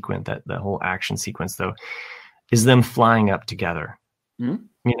whole sequence, that whole action sequence, though, is them flying up together. Mm-hmm.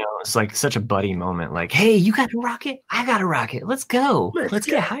 It's like such a buddy moment. Like, hey, you got a rocket? I got a rocket. Let's go. Let's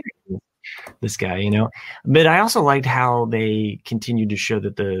get higher. This guy, But I also liked how they continued to show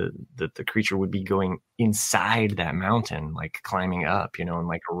that the creature would be going inside that mountain, like climbing up, and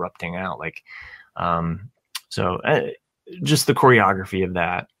like erupting out, like, just the choreography of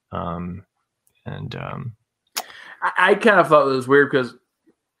that. I kind of thought it was weird because,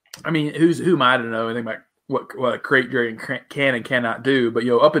 I mean, who am I to know anything about what a Krayt Dragon can and cannot do? But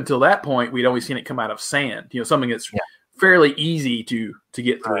up until that point, we'd always seen it come out of sand. Something that's fairly easy to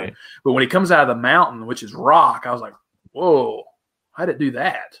get through. Right. But when it comes out of the mountain, which is rock, I was like, whoa, how did it do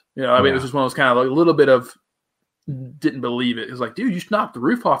that? I mean, it was just one of those kind of like a little bit of didn't believe it. It was like, dude, you just knocked the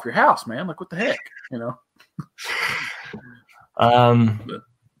roof off your house, man. Like, what the heck?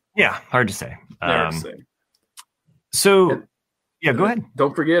 Yeah, hard to say. Hard to say. So, go ahead.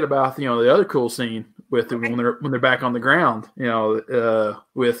 Don't forget about the other cool scene with when they're back on the ground.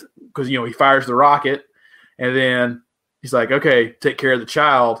 With because he fires the rocket, and then he's like, okay, take care of the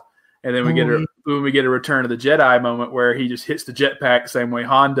child, And then we get a Return of the Jedi moment where he just hits the jetpack the same way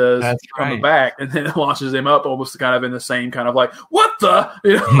Han does on the back, and then it launches him up almost kind of in the same kind of like, what the?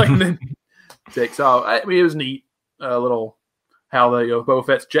 And then takes off. I mean, it was neat. A little how the Boba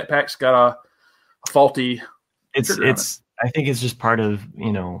Fett's jetpack's got a faulty. I think it's just part of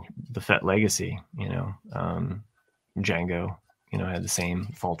the Fett legacy. Django, had the same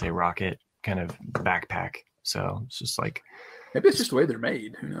faulty rocket kind of backpack. So it's just like. Maybe it's just the way they're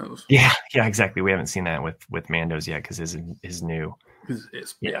made. Who knows? Yeah, exactly. We haven't seen that with Mando's yet because his new.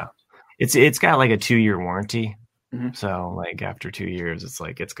 It's got like a 2-year warranty. Mm-hmm. So like after 2 years, it's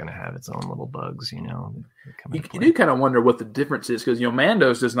like it's gonna have its own little bugs. You do kind of wonder what the difference is because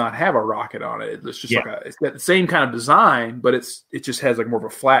Mando's does not have a rocket on it. It's just it's got the same kind of design, but it just has like more of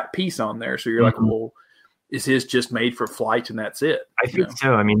a flat piece on there. So you're like, well, is his just made for flight and that's it? I think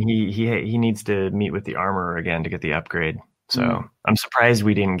so. I mean, he needs to meet with the armorer again to get the upgrade. So I'm surprised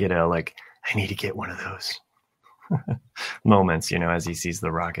we didn't get I need to get one of those moments, as he sees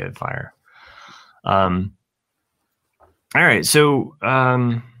the rocket fire. All right. So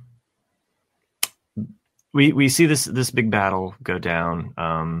we see this big battle go down.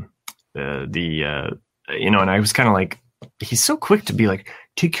 And I was kind of like, he's so quick to be like,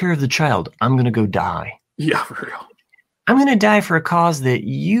 take care of the child. I'm going to go die. Yeah, for real. I'm going to die for a cause that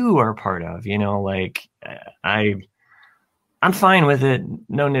you are part of, I'm fine with it.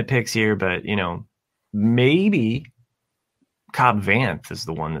 No nitpicks here, but maybe Cobb Vanth is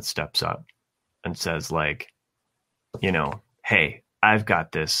the one that steps up and says like, hey, I've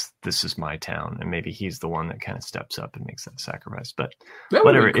got this. This is my town, and maybe he's the one that kind of steps up and makes that sacrifice. But that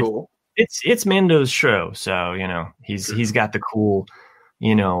would be cool. It's Mando's show, so he's got the cool,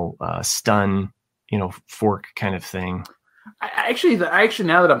 stun, fork kind of thing. Actually,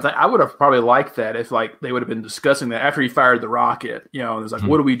 now that I'm thinking, I would have probably liked that if like they would have been discussing that after he fired the rocket. And it's like,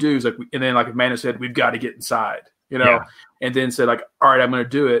 what do we do? It's like, and then like Amanda said, we've got to get inside. And then said like, all right, I'm going to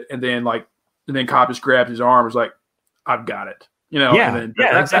do it. And then Cobb just grabbed his arm, was like, I've got it. Exactly.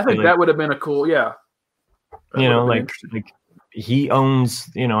 I think that would have been a cool, like he owns,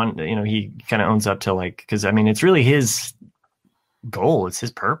 he kind of owns up to like, because I mean, it's really his goal, it's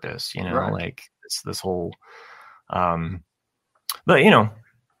his purpose, right. Like this whole. But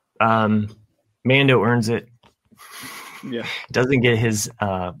Mando earns it. Yeah, doesn't get his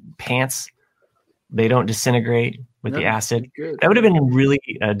pants. They don't disintegrate with the acid. Good. That would have been really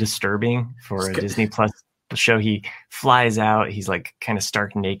disturbing for a Disney Plus show. He flies out. He's like kind of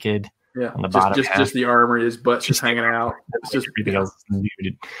stark naked. Yeah, on the bottom. Just the armor. His butt's just hanging out. It's just everything else,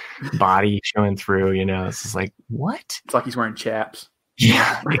 nude body showing through. It's just like what? It's like he's wearing chaps.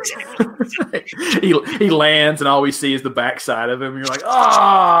 Yeah, exactly. he lands and all we see is the backside of him. You're like,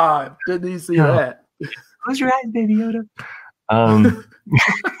 didn't you see that? Close your eyes, Baby Yoda.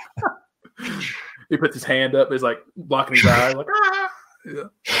 He puts his hand up. He's like blocking his eyes. Like,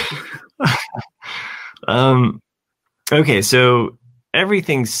 Yeah. Okay, so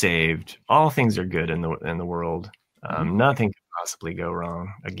everything's saved. All things are good in the world. Nothing could possibly go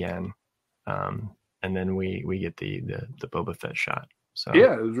wrong again. And then we get the Boba Fett shot. So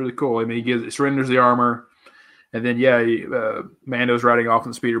yeah, it was really cool. I mean, he surrenders the armor, and then Mando's riding off on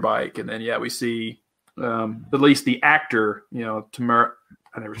the speeder bike, and then we see at least the actor, Tamara.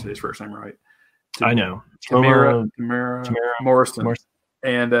 I never say his first name right. I know Tamara Morrison.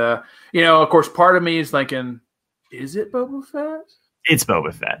 And of course, part of me is thinking, is it Boba Fett? It's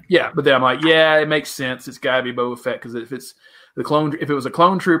Boba Fett. Yeah, but then I'm like, yeah, it makes sense. It's got to be Boba Fett because if it was a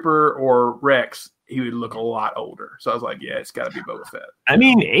clone trooper or Rex, he would look a lot older. So I was like, yeah, it's got to be Boba Fett. I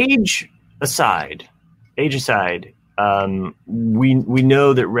mean, age aside, we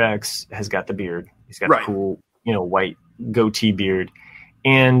know that Rex has got the beard. He's got the cool, white goatee beard,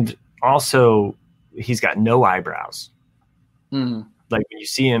 and also he's got no eyebrows. Mm-hmm. Like when you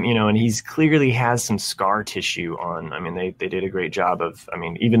see him, and he's clearly has some scar tissue on. I mean, they did a great job of. I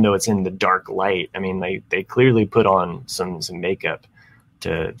mean, even though it's in the dark light, I mean, they clearly put on some makeup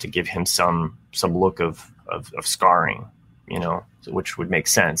to give him some look of scarring, which would make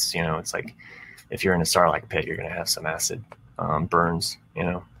sense. It's like if you're in a Sarlacc pit, you're going to have some acid burns,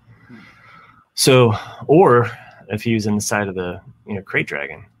 So, or if he was in the side of the crate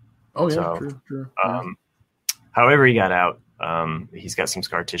dragon. Oh yeah, so, true. However he got out. He's got some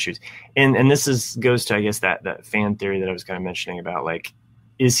scar tissues, and this goes to, I guess, that fan theory that I was kind of mentioning about, like,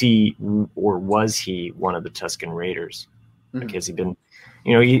 is he or was he one of the Tusken Raiders? Mm-hmm. Like, has he been,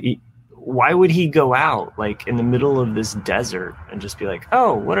 why would he go out like in the middle of this desert and just be like,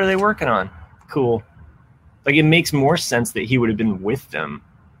 oh, what are they working on? Cool. Like, it makes more sense that he would have been with them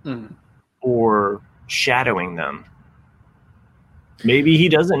or shadowing them. Maybe he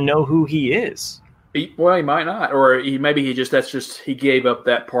doesn't know who he is. He might not, or he gave up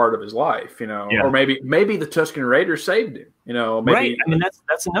that part of his life, Yeah. or maybe the Tusken Raiders saved him, maybe. Right. I mean,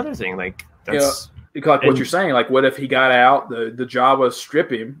 that's another thing. Like that's like what you're saying. Like, what if he got out, the Jawas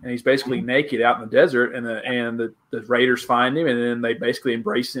strip him, and he's basically naked out in the desert, and the Raiders find him, and then they basically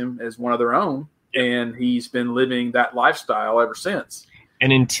embrace him as one of their own, and he's been living that lifestyle ever since.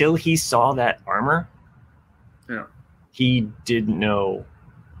 And until he saw that armor, he didn't know.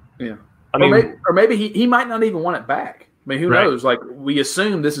 Yeah. Or maybe he might not even want it back. I mean, who knows? Like, we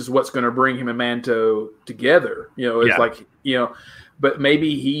assume this is what's going to bring him and Mando together. But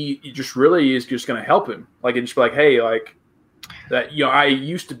maybe he just really is just going to help him. Like, and just be like, hey, like that. I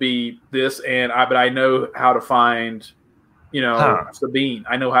used to be this, but I know how to find, Sabine.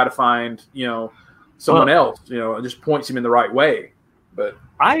 I know how to find, someone else. It just points him in the right way. But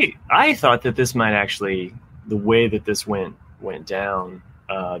I thought that this might actually, the way that this went down.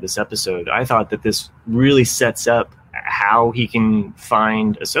 This episode, I thought that this really sets up how he can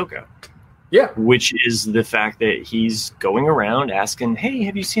find Ahsoka. Yeah. Which is the fact that he's going around asking, hey,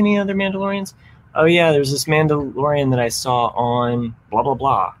 have you seen any other Mandalorians? Oh, yeah, there's this Mandalorian that I saw on blah, blah,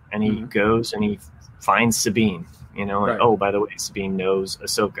 blah. And he goes and he finds Sabine, and oh, by the way, Sabine knows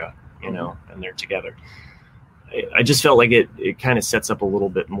Ahsoka, and they're together. I just felt like it kind of sets up a little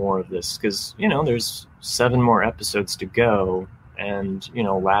bit more of this because, there's 7 more episodes to go. And,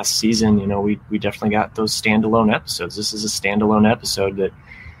 last season, we definitely got those standalone episodes. This is a standalone episode that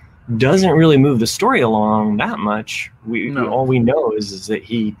doesn't really move the story along that much. All we know is that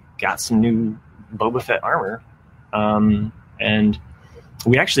he got some new Boba Fett armor. And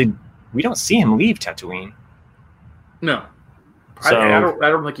we don't see him leave Tatooine. No. So, I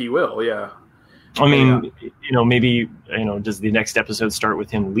don't think he will, yeah. I mean, maybe, does the next episode start with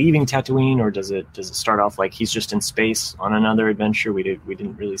him leaving Tatooine, or does it start off like he's just in space on another adventure? We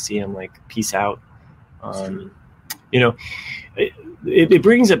didn't really see him like peace out. It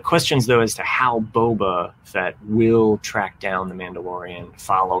brings up questions though as to how Boba Fett will track down the Mandalorian,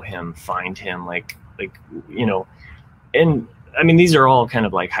 follow him, find him, and I mean these are all kind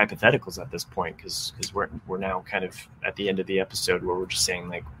of like hypotheticals at this point because we're now kind of at the end of the episode where we're just saying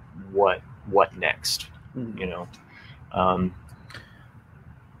like what next, That's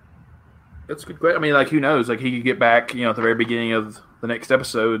a good question. I mean, like, who knows? Like, he could get back, at the very beginning of the next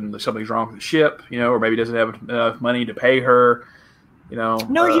episode and something's wrong with the ship, or maybe doesn't have enough money to pay her, No,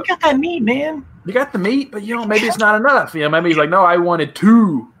 you got that meat, man. You got the meat, but, maybe it's not enough. Maybe he's like, no, I wanted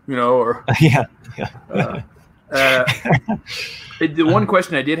 2, or... Yeah. The one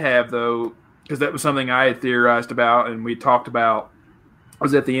question I did have, though, because that was something I had theorized about and we talked about,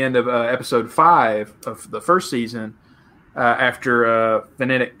 was at the end of episode 5 of the first season, after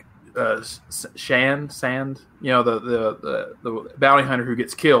Fennec Sand, the bounty hunter who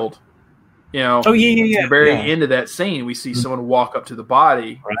gets killed. Oh yeah. At the very end of that scene, we see someone walk up to the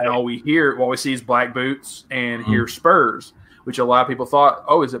body, and all we see is black boots and hear spurs, which a lot of people thought,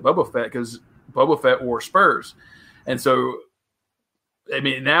 oh, is it Boba Fett? Because Boba Fett wore spurs, and so I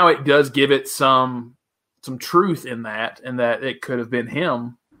mean now it does give it some truth in that, and that it could have been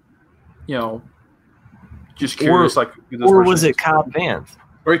him, just curious, or was it Cobb Vanth?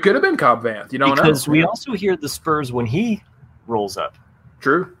 Or it could have been Cobb Vanth. You don't know. Because we also hear the spurs when he rolls up.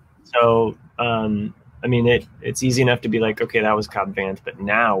 True. So, I mean, it's easy enough to be like, okay, that was Cobb Vanth, but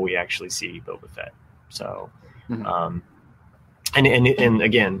now we actually see Boba Fett. So, and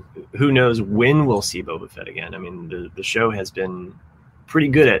again, who knows when we'll see Boba Fett again? I mean, the show has been pretty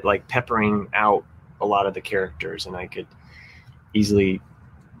good at like peppering out a lot of the characters, and I could easily,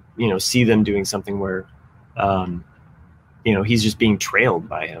 see them doing something where, he's just being trailed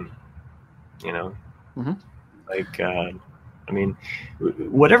by him, I mean,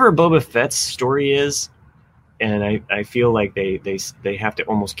 whatever Boba Fett's story is, and I feel like they have to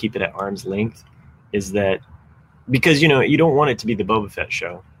almost keep it at arm's length, is that because, you don't want it to be the Boba Fett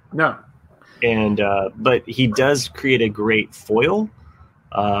show. No. And, but he does create a great foil.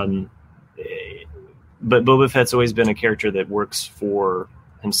 But Boba Fett's always been a character that works for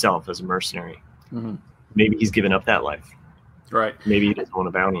himself as a mercenary. Mm-hmm. Maybe he's given up that life. Right. Maybe he doesn't want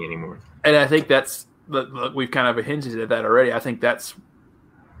a bounty anymore. And I think we've kind of hinted at that already. I think that's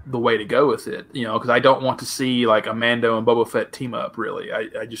the way to go with it, because I don't want to see like a Mando and Boba Fett team up. Really,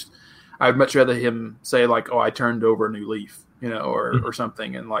 I'd much rather him say like, "Oh, I turned over a new leaf," or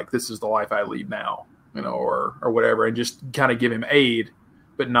something, and like this is the life I lead now, or whatever, and just kind of give him aid,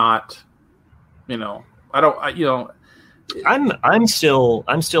 but not, I'm still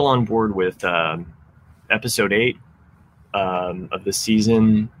on board with episode 8 of the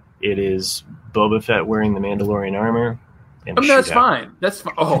season. It is Boba Fett wearing the Mandalorian armor, in a no, that's shootout. fine. That's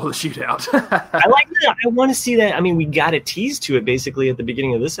fine. Oh, the shootout. I like that. I want to see that. I mean, we got a tease to it basically at the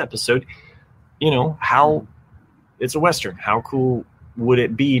beginning of this episode. How it's a Western. How cool would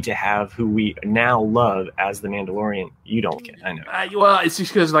it be to have who we now love as the Mandalorian? You don't get. I know. Well, it's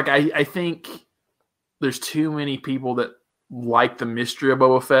just because I think there's too many people that like the mystery of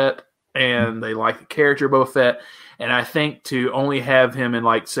Boba Fett and they like the character of Boba Fett. And I think to only have him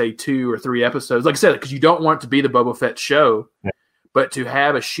in say 2 or 3 episodes, like I said, because you don't want it to be the Boba Fett show, but to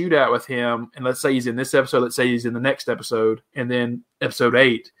have a shootout with him, and let's say he's in this episode, let's say he's in the next episode, and then episode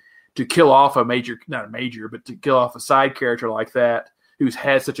 8, to kill off not a major, but to kill off a side character like that, who's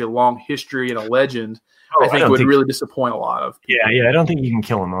had such a long history and a legend, I think would really disappoint a lot of people. Yeah, I don't think you can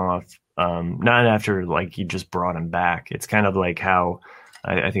kill him off. Not after you just brought him back. It's kind of like how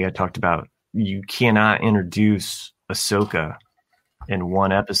I think I talked about. You cannot introduce Ahsoka in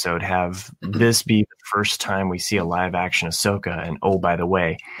one episode, have this be the first time we see a live action Ahsoka, and oh, by the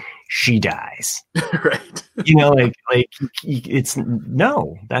way, she dies. Right. It's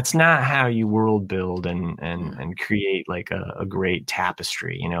no, that's not how you world build and create a great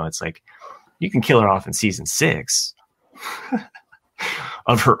tapestry. It's like you can kill her off in season 6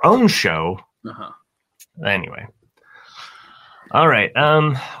 of her own show. Anyway. All right.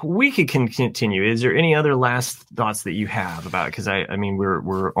 We could continue. Is there any other last thoughts that you have about it? Because I mean,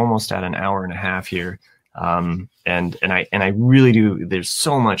 we're almost at an hour and a half here. And I really do. There's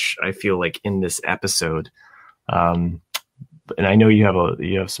so much I feel like in this episode. And I know you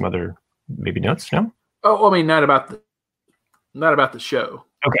have some other maybe notes. No. Oh, I mean, not about the show.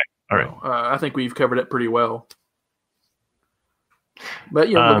 Okay. All right. I think we've covered it pretty well. But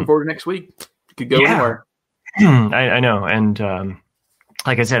looking forward to next week. It could go anywhere. I know, and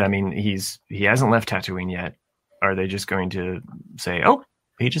like I said, I mean, he hasn't left Tatooine yet. Are they just going to say, "Oh,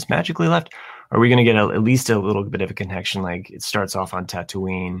 he just magically left"? Are we going to get at least a little bit of a connection? Like it starts off on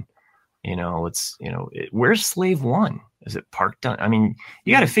Tatooine, where's Slave One? Is it parked on? I mean,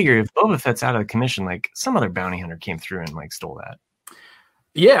 you got to figure if Boba Fett's out of the commission, some other bounty hunter came through and stole that.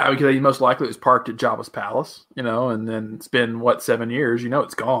 Yeah, because he most likely was parked at Jabba's palace, and then it's been 7 years.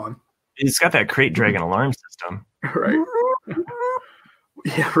 It's gone. It's got that crate dragon alarm system. Right.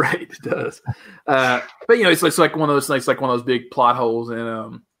 Yeah, right. It does. But it's like one of those things, like one of those big plot holes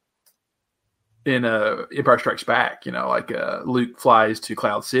in Empire Strikes Back. Luke flies to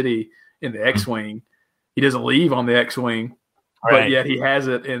Cloud City in the X-wing. He doesn't leave on the X-wing, but yet he has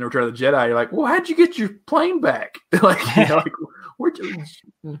it in Return of the Jedi. You're like, well, how'd you get your plane back? Where'd you?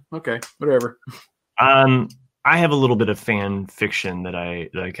 Okay, whatever. I have a little bit of fan fiction that I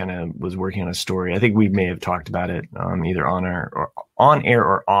kind of was working on a story. I think we may have talked about it either on air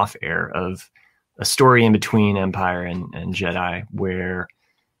or off air, of a story in between Empire and Jedi, where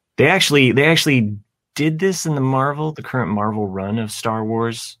they actually did this in the current Marvel run of Star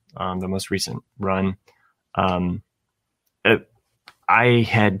Wars, the most recent run. I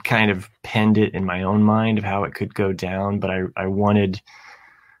had kind of penned it in my own mind of how it could go down, but I wanted.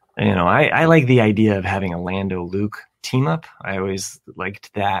 I like the idea of having a Lando Luke team up. I always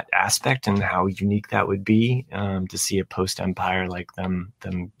liked that aspect and how unique that would be, to see a post Empire like them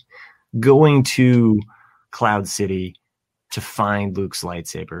going to Cloud City to find Luke's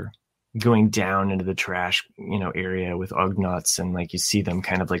lightsaber, going down into the trash, area with Ugnaughts, and you see them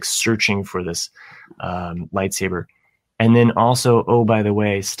kind of searching for this lightsaber, and then also, oh, by the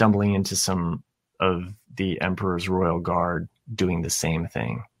way, stumbling into some of the Emperor's Royal Guard doing the same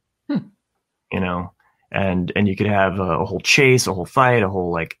thing. And you could have a whole chase, a whole fight, a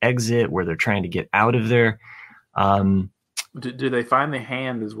whole exit where they're trying to get out of there. Do they find the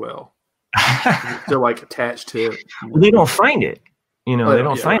hand as well? Still attached to it? Well, they don't find it. They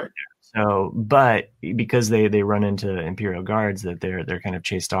don't find it. So, but because they run into Imperial guards that they're kind of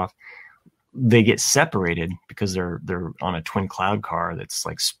chased off, they get separated because they're on a twin cloud car that's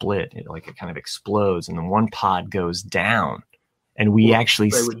split. It kind of explodes, and then one pod goes down. And we actually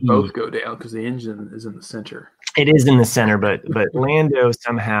they would both go down because the engine is in the center. It is in the center, but Lando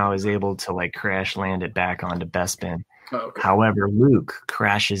somehow is able to crash land it back onto Bespin. Oh, okay. However, Luke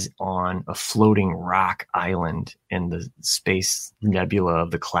crashes on a floating rock island in the space nebula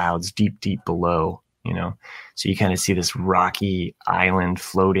of the clouds deep below, So you kind of see this rocky island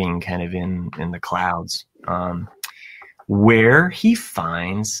floating kind of in the clouds, where he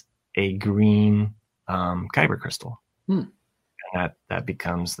finds a green kyber crystal. And that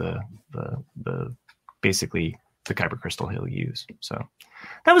becomes the basically the kyber crystal he'll use. So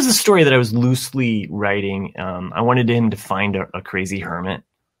that was the story that I was loosely writing. I wanted him to find a crazy hermit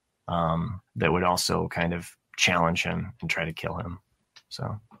that would also kind of challenge him and try to kill him.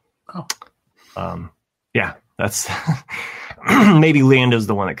 So, yeah, That's maybe Lando's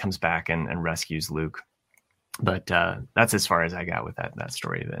the one that comes back and rescues Luke. But that's as far as I got with that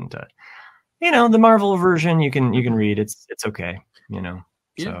story. And the Marvel version you can read. It's okay. Yeah.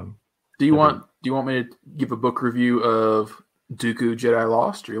 So do you want me to give a book review of Dooku Jedi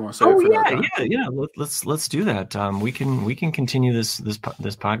Lost, or you want to say it for that time? Yeah. Let's do that. We can continue this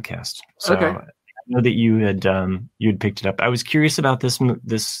podcast. So okay. I know that you had picked it up. I was curious about this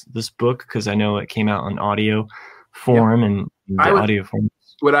book because I know it came out on audio form and audio form.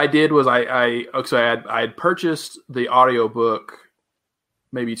 What I did was I had purchased the audio book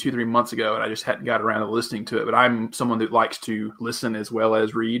maybe 2-3 months ago, and I just hadn't got around to listening to it. But I'm someone that likes to listen as well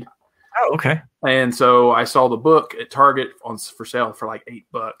as read. Oh, okay. And so I saw the book at Target for sale for like $8.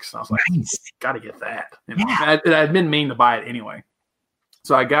 And I was like, nice. Got to get that. Yeah. I'd been meaning to buy it anyway.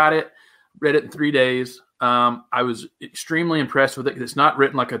 So I got it, read it in 3 days. I was extremely impressed with it because it's not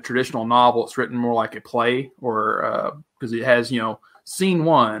written like a traditional novel. It's written more like a play, or because it has, scene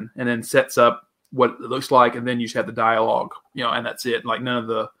one and then sets up what it looks like, and then you just have the dialogue, and that's it. Like none of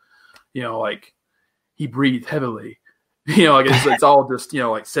the, like he breathed heavily, like it's all just,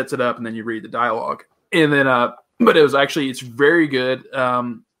 like sets it up and then you read the dialogue. And then, but it's very good,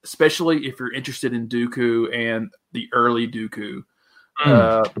 especially if you're interested in Dooku and the early Dooku.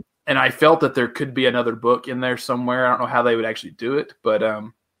 And I felt that there could be another book in there somewhere. I don't know how they would actually do it, but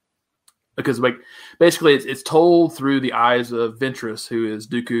because basically it's told through the eyes of Ventress, who is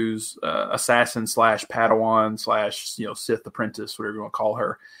Dooku's assassin / Padawan / Sith apprentice, whatever you want to call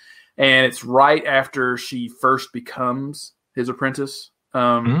her. And it's right after she first becomes his apprentice.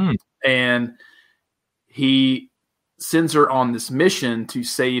 And he sends her on this mission to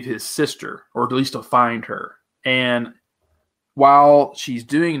save his sister, or at least to find her. And while she's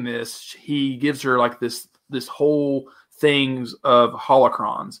doing this, he gives her like this whole things of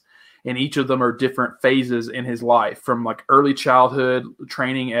holocrons. And each of them are different phases in his life, from like early childhood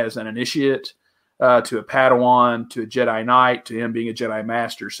training as an initiate to a Padawan, to a Jedi Knight, to him being a Jedi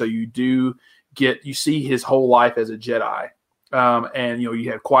Master. So you see his whole life as a Jedi. And,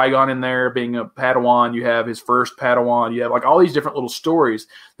 you have Qui-Gon in there being a Padawan. You have his first Padawan. You have like all these different little stories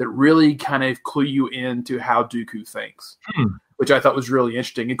that really kind of clue you into how Dooku thinks, which I thought was really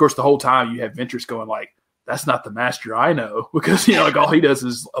interesting. Of course, the whole time you have Ventress going like, that's not the master I know, because, like all he does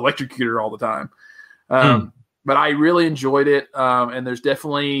is electrocute her all the time. But I really enjoyed it. And there's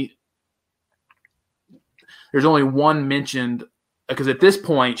only one mentioned, because at this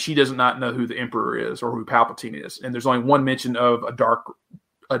point she does not know who the Emperor is or who Palpatine is. And there's only one mention of a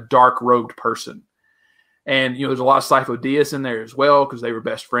dark robed person. And, there's a lot of Sifo Dyas in there as well, because they were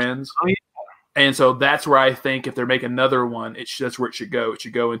best friends. Oh, yeah. And so that's where I think if they make another one, that's where it should go. It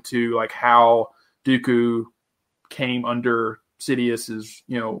should go into like how Dooku came under Sidious's,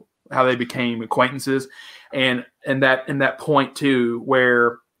 how they became acquaintances, and that point too,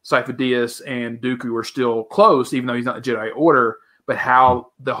 where Sifo Dyas and Dooku were still close, even though he's not the Jedi Order, but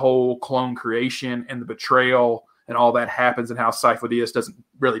how the whole clone creation and the betrayal and all that happens, and how Sifo Dyas doesn't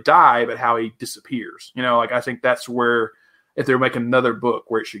really die, but how he disappears. I think that's where, if they're making another book,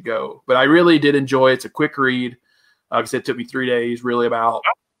 where it should go. But I really did enjoy it. It's a quick read. Like I said, it took me 3 days, really I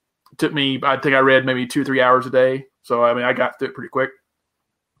think I read maybe 2-3 hours a day. So, I got through it pretty quick.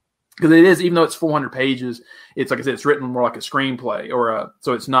 Because it is, even though it's 400 pages, it's like I said, it's written more like a screenplay,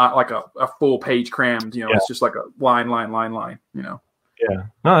 so it's not like a full page crammed, It's just like a line. Yeah.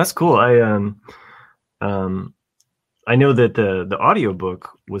 No, that's cool. I know that the audiobook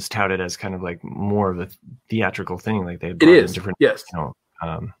was touted as kind of like more of a theatrical thing. Like it is different, yes.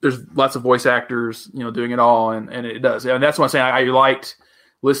 There's lots of voice actors, doing it all. And it does. And that's what I'm saying. I liked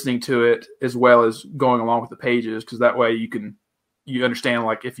listening to it as well as going along with the pages, because that way you understand,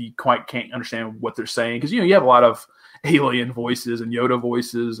 like if you quite can't understand what they're saying, because you have a lot of alien voices and Yoda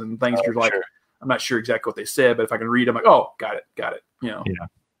voices and things. You're like, sure. I'm not sure exactly what they said, but if I can read, I'm like, oh, got it. Yeah.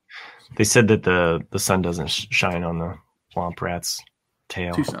 They said that the sun doesn't shine on the Womp Rat's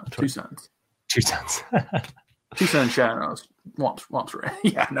tail. Two suns. Two suns shine on us. Womp's rat.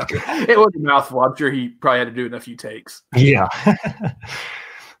 Yeah, no, it was a mouthful. I'm sure he probably had to do it in a few takes. Yeah.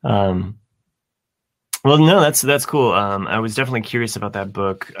 Well, no, that's cool. I was definitely curious about that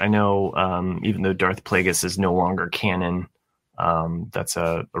book. I know, even though Darth Plagueis is no longer canon, that's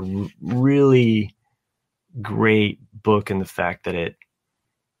a really great book in the fact that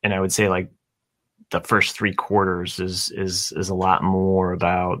and I would say like the first 3/4 is a lot more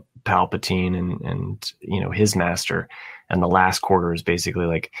about Palpatine and his master, and the last quarter is basically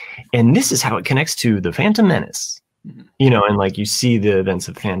like, and this is how it connects to the Phantom Menace. And like you see the events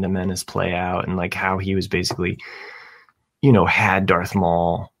of Phantom Menace play out, and like how he was basically, had Darth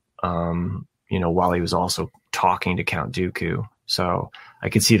Maul, while he was also talking to Count Dooku. So I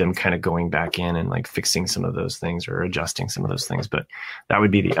could see them kind of going back in and like fixing some of those things or adjusting some of those things. But that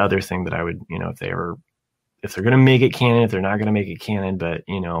would be the other thing that I would, if they're going to make it canon, if they're not going to make it canon, but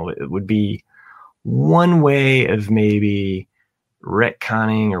it would be one way of maybe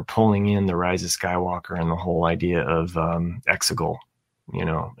retconning or pulling in the Rise of Skywalker and the whole idea of Exegol,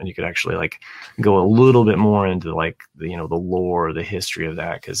 and you could actually like go a little bit more into like the lore, the history of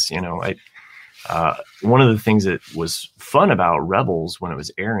that. Cause one of the things that was fun about Rebels when it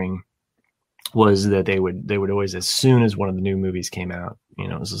was airing was that they would always, as soon as one of the new movies came out,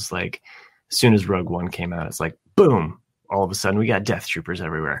 it was just like, as soon as Rogue One came out, it's like, boom, all of a sudden we got Death Troopers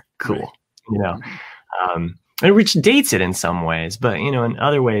everywhere. Cool. Which dates it in some ways, but, in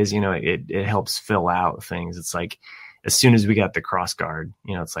other ways, it helps fill out things. It's like, as soon as we got the cross guard,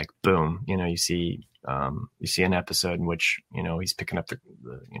 it's like, boom, you see an episode in which, he's picking up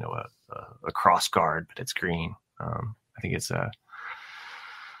a cross guard, but it's green. I think it's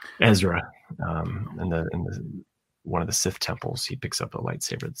Ezra in the one of the Sith temples. He picks up a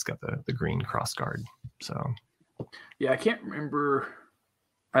lightsaber that's got the green cross guard. So, yeah, I can't remember.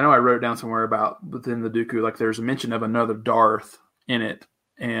 I know I wrote it down somewhere about within the Dooku, like there's a mention of another Darth in it,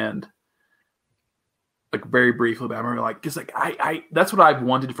 and like very briefly, but I remember like, cause like I that's what I've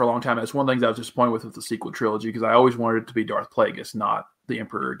wanted for a long time. That's one of the things I was disappointed with the sequel trilogy, because I always wanted it to be Darth Plagueis, not the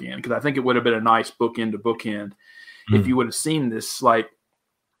Emperor again. Because I think it would have been a nice bookend to bookend if you would have seen this like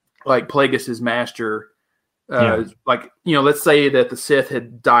Plagueis's master. Like, let's say that the Sith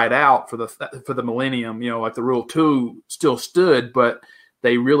had died out for the millennium, like the Rule 2 still stood, but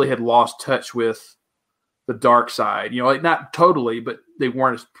they really had lost touch with the dark side, like not totally, but they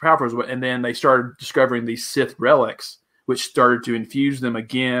weren't as powerful as, and then they started discovering these Sith relics, which started to infuse them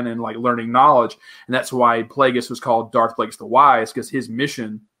again and like learning knowledge. And that's why Plagueis was called Darth Plagueis the Wise, because his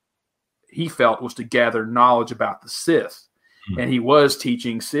mission, he felt, was to gather knowledge about the Sith. And he was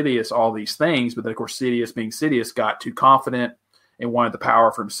teaching Sidious all these things, but then, of course, Sidious, being Sidious, got too confident and wanted the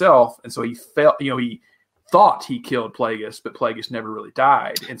power for himself. And so he felt, he thought he killed Plagueis, but Plagueis never really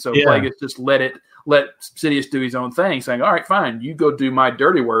died. And so Plagueis just let Sidious do his own thing, saying, all right, fine, you go do my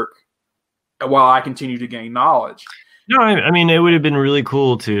dirty work while I continue to gain knowledge. No, I mean, it would have been really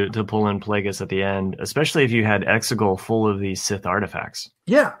cool to pull in Plagueis at the end, especially if you had Exegol full of these Sith artifacts.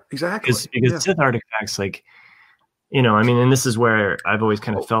 Yeah, exactly. Because Sith artifacts, like, and this is where I've always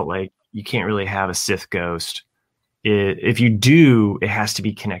kind of felt like you can't really have a Sith ghost. If you do, it has to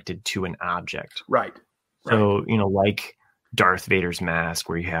be connected to an object. Right. So, like Darth Vader's mask,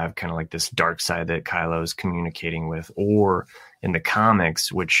 where you have kind of like this dark side that Kylo's communicating with, or in the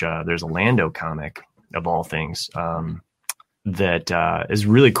comics, which there's a Lando comic of all things that is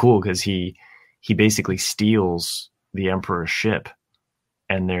really cool, because he basically steals the Emperor's ship,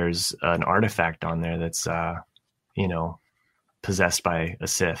 and there's an artifact on there that's possessed by a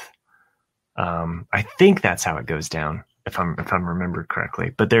Sith. I think that's how it goes down, if I'm remembered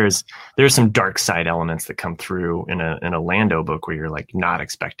correctly. But there's some dark side elements that come through in a Lando book where you're like not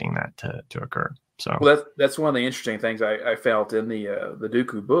expecting that to occur. So that's one of the interesting things I felt in the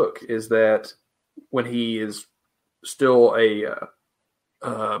Dooku book, is that when he is still a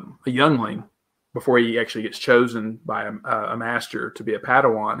youngling, before he actually gets chosen by a master to be a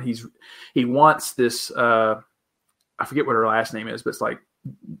Padawan, he wants this. I forget what her last name is, but it's like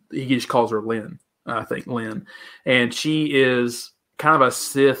he just calls her Lynn. I think Lynn, and she is kind of a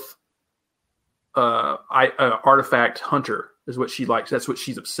Sith artifact hunter, is what she likes. That's what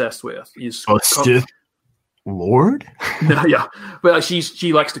she's obsessed with. Sith Lord? No, yeah, but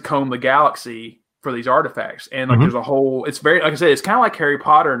she likes to comb the galaxy for these artifacts, and like there's a whole. It's very, like I said, it's kind of like Harry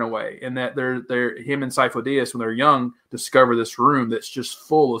Potter in a way, in that they're him and Sifo Dyas, when they're young, discover this room that's just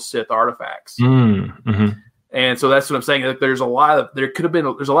full of Sith artifacts. And so that's what I'm saying. That there's a lot of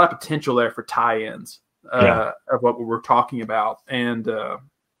potential there for tie-ins of what we were talking about. And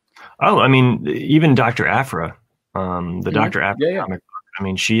I mean, even Dr. Aphra, Dr. Aphra comic. I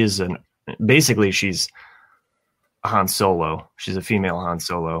mean, she is basically she's Han Solo. She's a female Han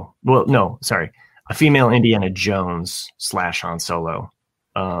Solo. Well, no, sorry, a female Indiana Jones / Han Solo,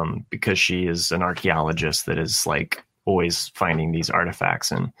 because she is an archaeologist that is like always finding these artifacts.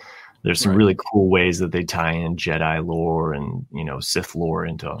 And there's some really cool ways that they tie in Jedi lore and, Sith lore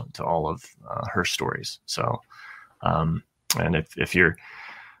into all of her stories. So, and if you're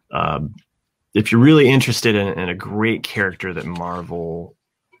really interested in a great character that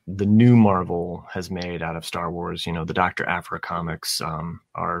the new Marvel has made out of Star Wars, the Dr. Aphra comics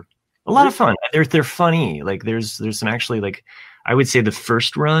are a lot of fun. They're funny. Like there's some actually, like, I would say the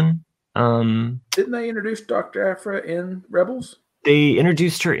first run. Didn't they introduce Dr. Aphra in Rebels? They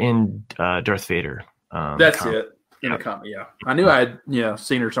introduced her in Darth Vader. That's it. In a comic, yeah. I knew I had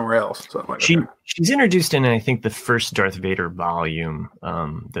seen her somewhere else. So like, she's introduced in, I think, the first Darth Vader volume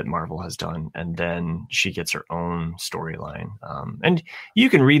that Marvel has done, and then she gets her own storyline. And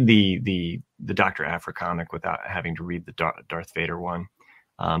you can read the Dr. Aphra comic without having to read the Darth Vader one.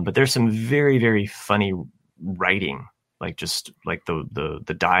 But there's some very, very funny writing, like just like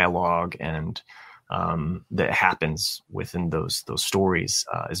the dialogue and that happens within those stories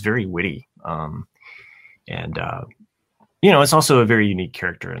is very witty. And it's also a very unique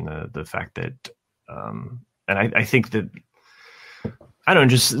character in the fact that, and I think that, I don't know,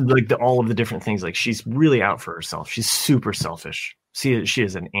 just like all of the different things, like she's really out for herself. She's super selfish. She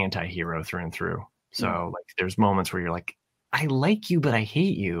is an anti-hero through and through. So like there's moments where you're like, I like you, but I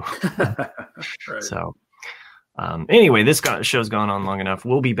hate you. Right. So anyway, this show's gone on long enough.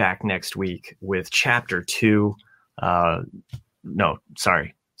 We'll be back next week with chapter 2. No,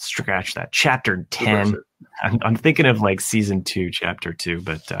 sorry. Scratch that. Chapter 10. I'm thinking of like season 2, chapter 2,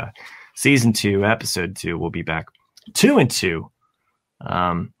 but season 2, episode 2, we'll be back 2 and 2.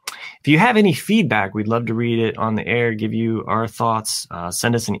 If you have any feedback, we'd love to read it on the air, give you our thoughts.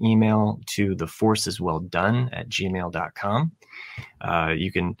 Send us an email to theforceswelldone@gmail.com.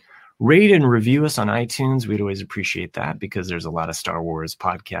 You can rate and review us on iTunes. We'd always appreciate that because there's a lot of Star Wars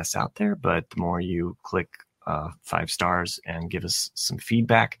podcasts out there, but the more you click 5 stars and give us some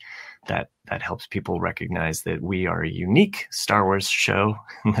feedback, that helps people recognize that we are a unique Star Wars show,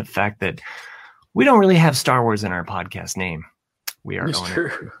 and the fact that we don't really have Star Wars in our podcast name. We are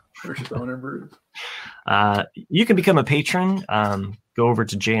Owen. We're just Owen and Bruce. You can become a patron. Go over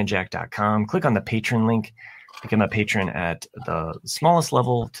to jandjack.com, click on the patron link, become a patron at the smallest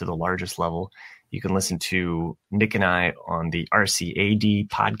level to the largest level. You can listen to Nick and I on the RCAD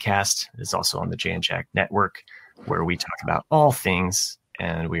podcast. It's also on the Jay and Jack Network, where we talk about all things,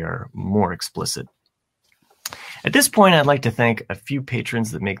 and we are more explicit. At this point, I'd like to thank a few patrons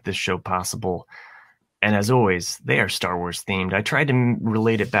that make this show possible. And as always, they are Star Wars themed. I tried to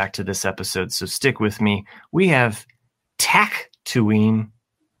relate it back to this episode, so stick with me. We have Tatooine,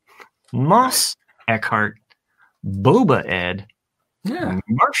 Moss Eckhart, Boba Ed,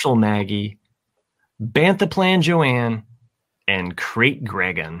 Marshall Maggie, Bantha Plan Joanne, and Crate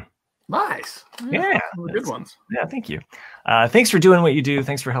Gregan. Nice. Yeah. Good ones. Yeah, thank you. Thanks for doing what you do.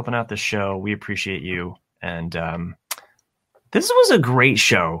 Thanks for helping out the show. We appreciate you. And this was a great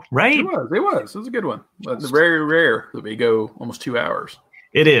show, right? It was. It was a good one. But it's very rare that we go almost 2 hours.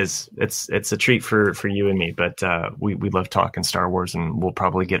 It is. It's a treat for you and me, but we love talking Star Wars, and we'll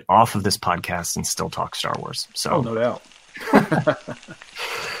probably get off of this podcast and still talk Star Wars. So no doubt.